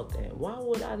forget about that? Why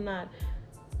would I not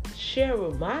share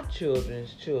with my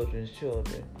children's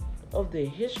children of the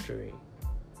history,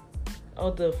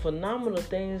 of the phenomenal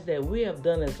things that we have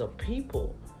done as a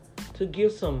people to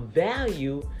give some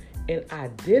value and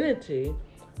identity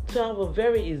to our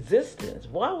very existence?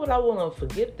 Why would I want to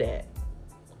forget that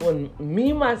when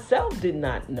me myself did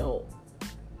not know?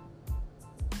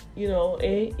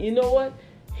 And you know what?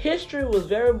 History was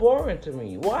very boring to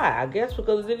me. Why? I guess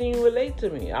because it didn't even relate to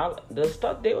me. The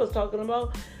stuff they was talking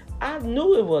about, I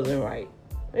knew it wasn't right.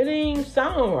 It didn't even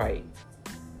sound right.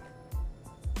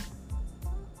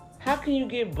 How can you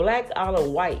get black out of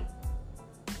white?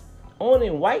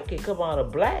 Only white can come out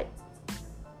of black.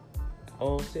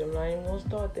 Oh, see, I'm not even going to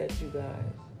start that, you guys.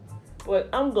 But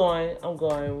I'm going.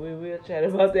 We will chat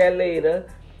about that later.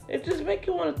 It just makes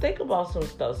you want to think about some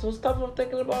stuff. Some stuff I'm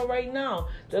thinking about right now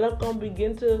that I'm going to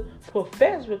begin to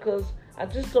profess because I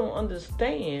just don't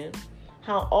understand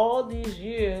how all these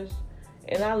years,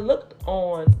 and I looked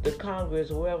on the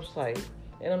Congress website,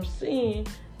 and I'm seeing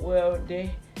where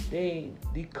they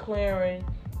declaring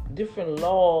different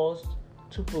laws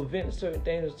to prevent certain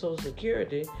things with Social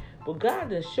Security. But God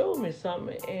done showed me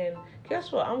something, and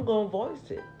guess what? I'm going to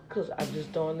voice it because I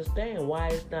just don't understand why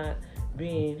it's not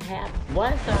being happened,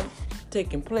 why it's not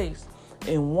taking place,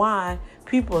 and why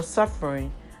people are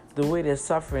suffering the way they're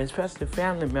suffering, especially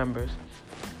family members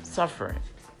suffering.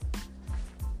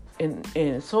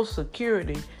 And Social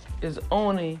Security is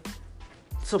only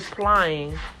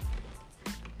supplying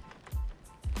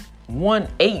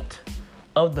 1/8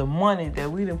 of the money that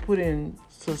we done put in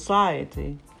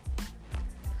society.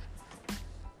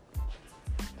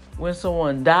 When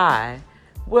someone died,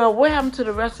 well, what happened to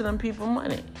the rest of them people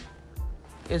money?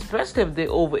 Especially if they're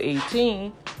over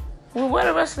 18. Well, where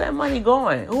the rest of that money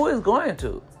going? Who is going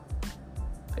to?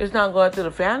 It's not going to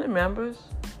the family members.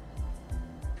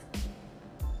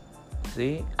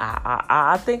 See,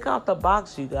 I think out the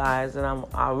box, you guys, and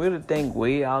I really think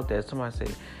way out there. Somebody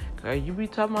say, girl, you be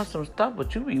talking about some stuff,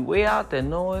 but you be way out there.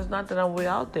 No, it's not that I'm way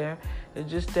out there. It's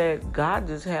just that God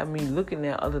just had me looking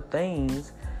at other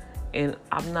things, and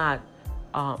I'm not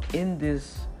in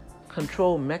this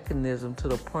control mechanism to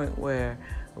the point where,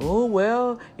 oh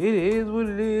well, it is what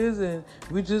it is, and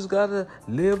we just gotta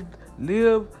live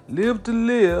to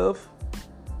live.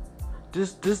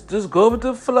 Just go with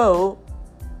the flow.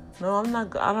 No, I'm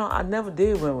not. I never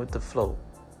did went with the flow.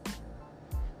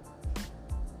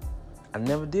 I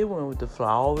never did went with the flow.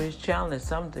 I always challenge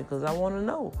something because I want to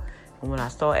know. And when I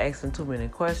start asking too many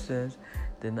questions,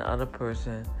 then the other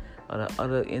person or the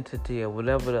other entity or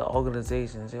whatever the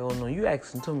organization say, oh no, you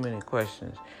asking too many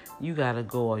questions. You got to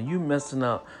go, or you messing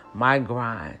up my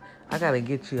grind. I got to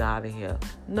get you out of here.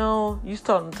 No, you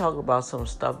starting to talk about some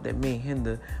stuff that may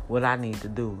hinder what I need to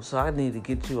do. So I need to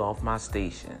get you off my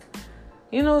station.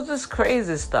 You know, it's just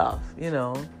crazy stuff, you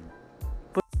know.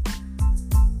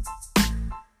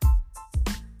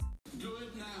 Do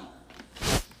it now.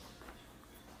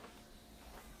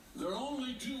 There are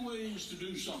only two ways to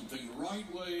do something, the right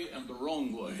way and the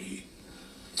wrong way.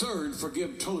 Third,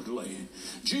 forgive totally.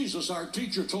 Jesus, our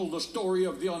teacher, told the story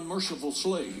of the unmerciful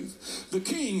slave. The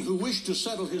king who wished to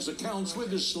settle his accounts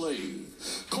with his slave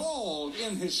called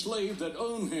in his slave that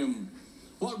owned him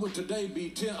what would today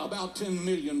be about $10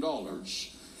 million,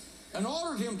 and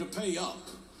ordered him to pay up.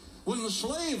 When the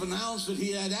slave announced that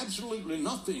he had absolutely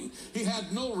nothing, he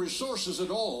had no resources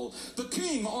at all, the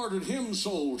king ordered him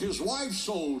sold, his wife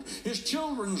sold, his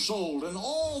children sold, and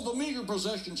all the meager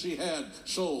possessions he had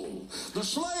sold. The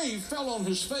slave fell on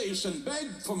his face and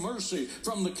begged for mercy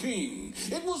from the king.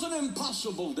 It was an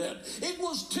impossible debt. It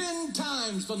was 10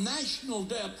 times the national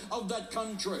debt of that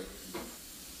country.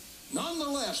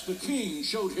 Nonetheless, the king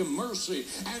showed him mercy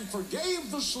and forgave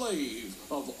the slave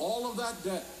of all of that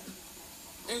debt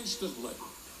instantly.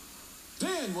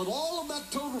 Then, with all of that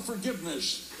total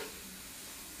forgiveness,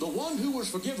 the one who was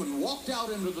forgiven walked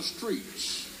out into the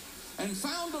streets and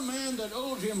found a man that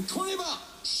owed him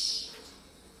 $20.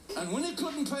 And when he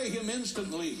couldn't pay him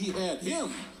instantly, he had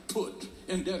him put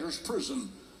in debtor's prison,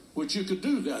 which you could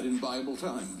do that in Bible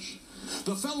times.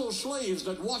 The fellow slaves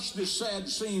that watched this sad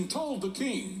scene told the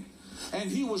king,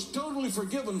 and he was totally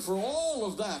forgiven for all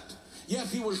of that, yet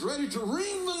he was ready to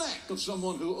wring the neck of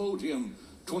someone who owed him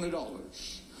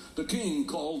 $20. The king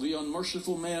called the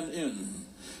unmerciful man in,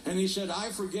 and he said, I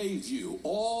forgave you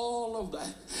all of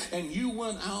that, and you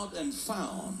went out and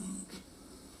found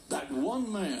that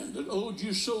one man that owed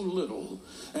you so little,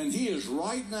 and he is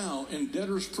right now in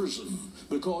debtor's prison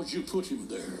because you put him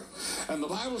there. And the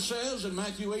Bible says in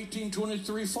Matthew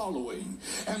 18:23 following,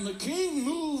 and the king,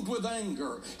 moved with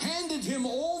anger, handed him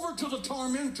over to the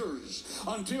tormentors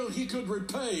until he could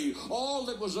repay all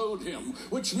that was owed him,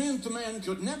 which meant the man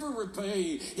could never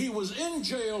repay. He was in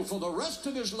jail for the rest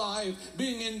of his life,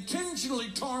 being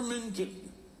intentionally tormented.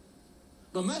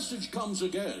 The message comes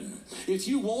again. If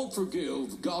you won't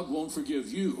forgive, God won't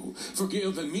forgive you.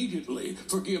 Forgive immediately.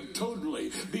 Forgive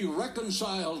totally. Be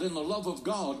reconciled in the love of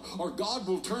God, or God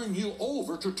will turn you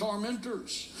over to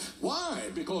tormentors. Why?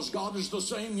 Because God is the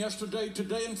same yesterday,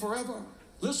 today, and forever.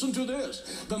 Listen to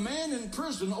this. The man in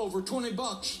prison over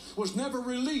 $20 was never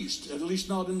released, at least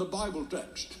not in the Bible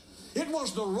text. It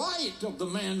was the right of the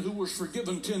man who was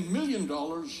forgiven $10 million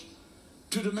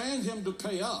to demand him to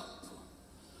pay up.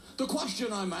 The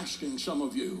question I'm asking some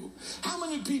of you, how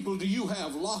many people do you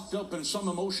have locked up in some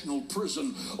emotional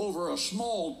prison over a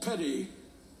small, petty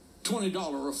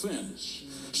 $20 offense,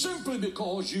 simply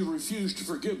because you refuse to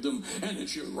forgive them and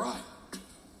it's your right?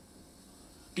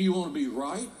 Do you want to be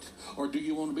right, or do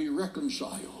you want to be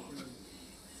reconciled?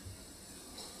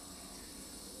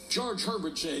 George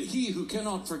Herbert said, he who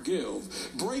cannot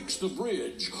forgive breaks the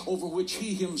bridge over which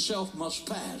he himself must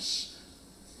pass.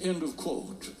 End of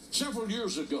quote. Several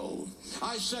years ago,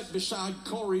 I sat beside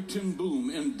Corrie ten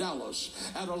Boom in Dallas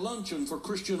at a luncheon for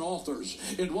Christian authors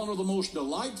in one of the most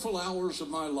delightful hours of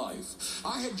my life.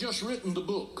 I had just written the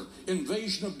book,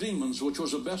 Invasion of Demons, which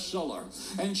was a bestseller,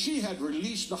 and she had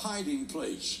released The Hiding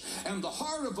Place, and the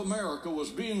heart of America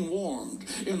was being warmed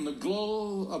in the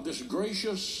glow of this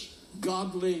gracious,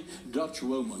 godly Dutch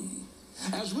woman.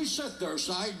 As we sat there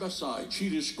side by side, she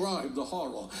described the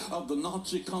horror of the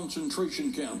Nazi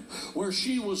concentration camp, where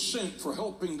she was sent for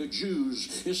helping the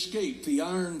Jews escape the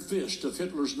iron fist of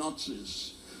Hitler's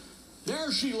Nazis.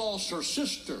 There she lost her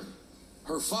sister,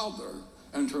 her father,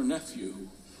 and her nephew.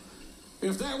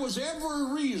 If there was ever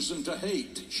a reason to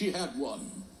hate, she had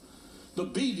one. The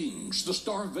beatings, the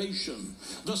starvation,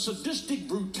 the sadistic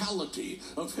brutality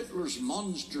of Hitler's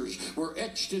monsters were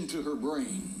etched into her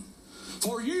brain.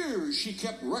 For years, she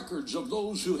kept records of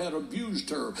those who had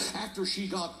abused her after she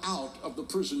got out of the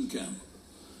prison camp.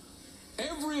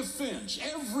 every offense,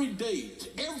 every date,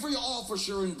 every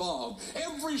officer involved,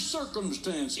 every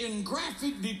circumstance in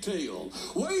graphic detail,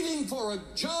 waiting for a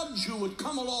judge who would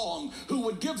come along who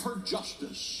would give her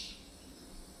justice.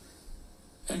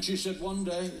 And she said, one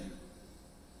day,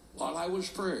 while I was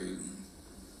praying,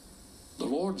 the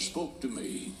Lord spoke to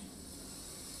me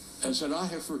and said, I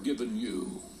have forgiven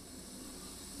you.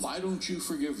 Why don't you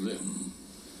forgive them?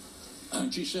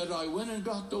 And she said, I went and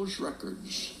got those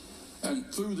records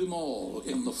and threw them all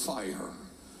in the fire.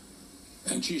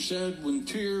 And she said, when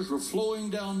tears were flowing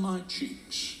down my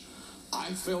cheeks,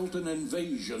 I felt an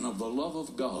invasion of the love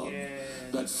of God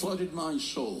that flooded my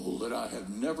soul that I have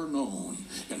never known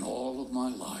in all of my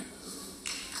life.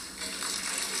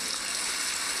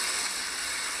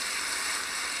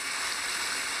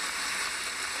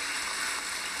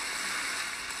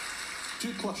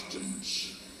 Two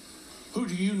questions. Who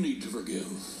do you need to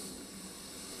forgive?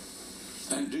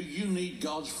 And do you need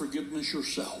God's forgiveness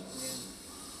yourself?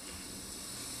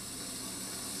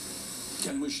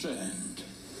 Can we stand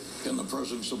in the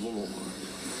presence of the Lord?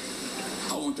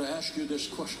 I want to ask you this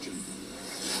question.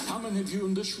 How many of you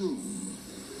in this room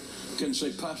can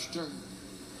say, Pastor,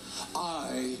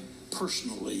 I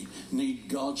personally need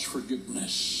God's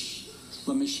forgiveness?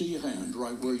 Let me see your hand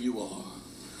right where you are.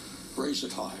 Raise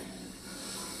it high.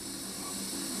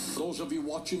 Those of you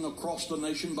watching across the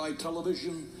nation by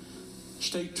television,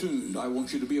 stay tuned. I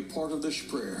want you to be a part of this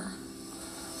prayer.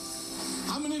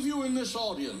 How many of you in this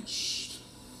audience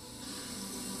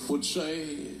would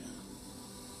say,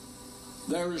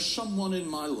 there is someone in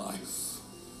my life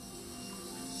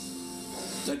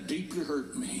that deeply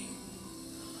hurt me,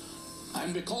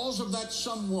 and because of that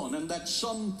someone and that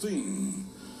something,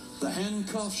 the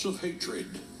handcuffs of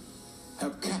hatred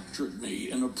have captured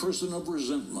me in a prison of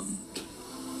resentment?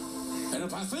 And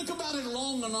if I think about it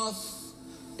long enough,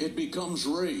 it becomes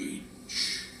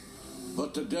rage.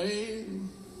 But today,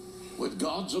 with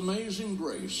God's amazing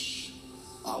grace,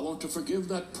 I want to forgive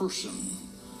that person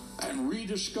and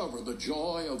rediscover the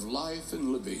joy of life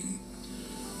and living.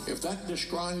 If that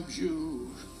describes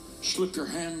you, slip your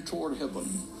hand toward heaven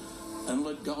and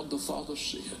let God the Father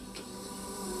see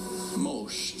it.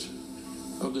 Most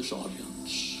of this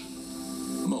audience,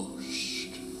 most.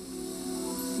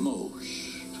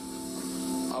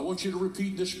 I want you to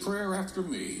repeat this prayer after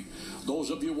me.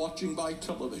 Those of you watching by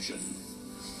television.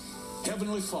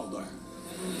 Heavenly Father,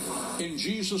 in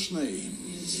Jesus' name,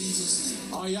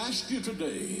 I ask you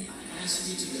today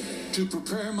to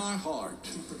prepare my heart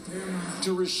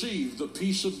to receive the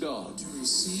peace of God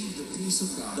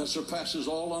that surpasses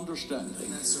all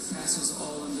understanding.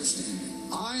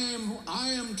 I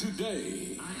am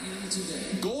today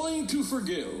going to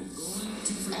forgive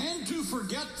and to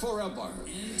forget forever.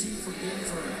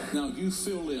 Now you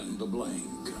fill in the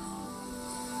blank.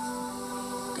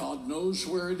 God knows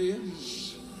where it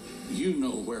is. You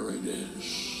know where it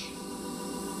is.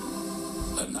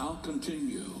 And now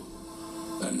continue.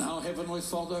 And now, Heavenly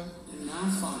Father,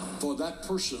 for that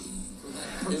person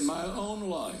in my own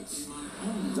life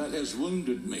that has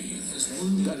wounded me,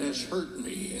 that has hurt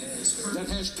me, that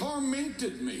has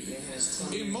tormented me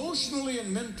emotionally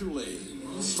and mentally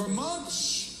for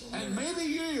months and maybe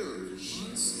years,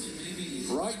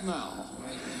 right now,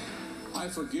 I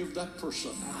forgive that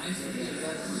person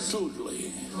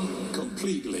totally,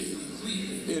 completely.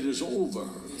 It is over.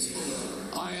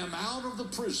 I am out of the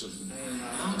prison.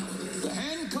 The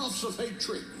handcuffs of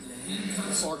hatred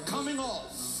are coming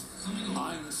off.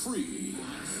 I'm free.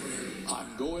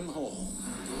 I'm going home.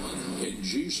 In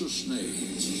Jesus'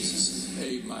 name,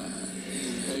 amen.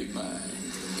 Amen.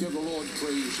 Give the Lord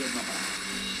praise in the house.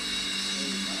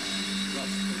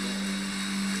 Amen.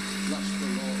 Bless the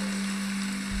Lord.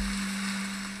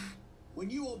 When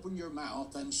you open your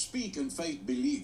mouth and speak in faith, believe.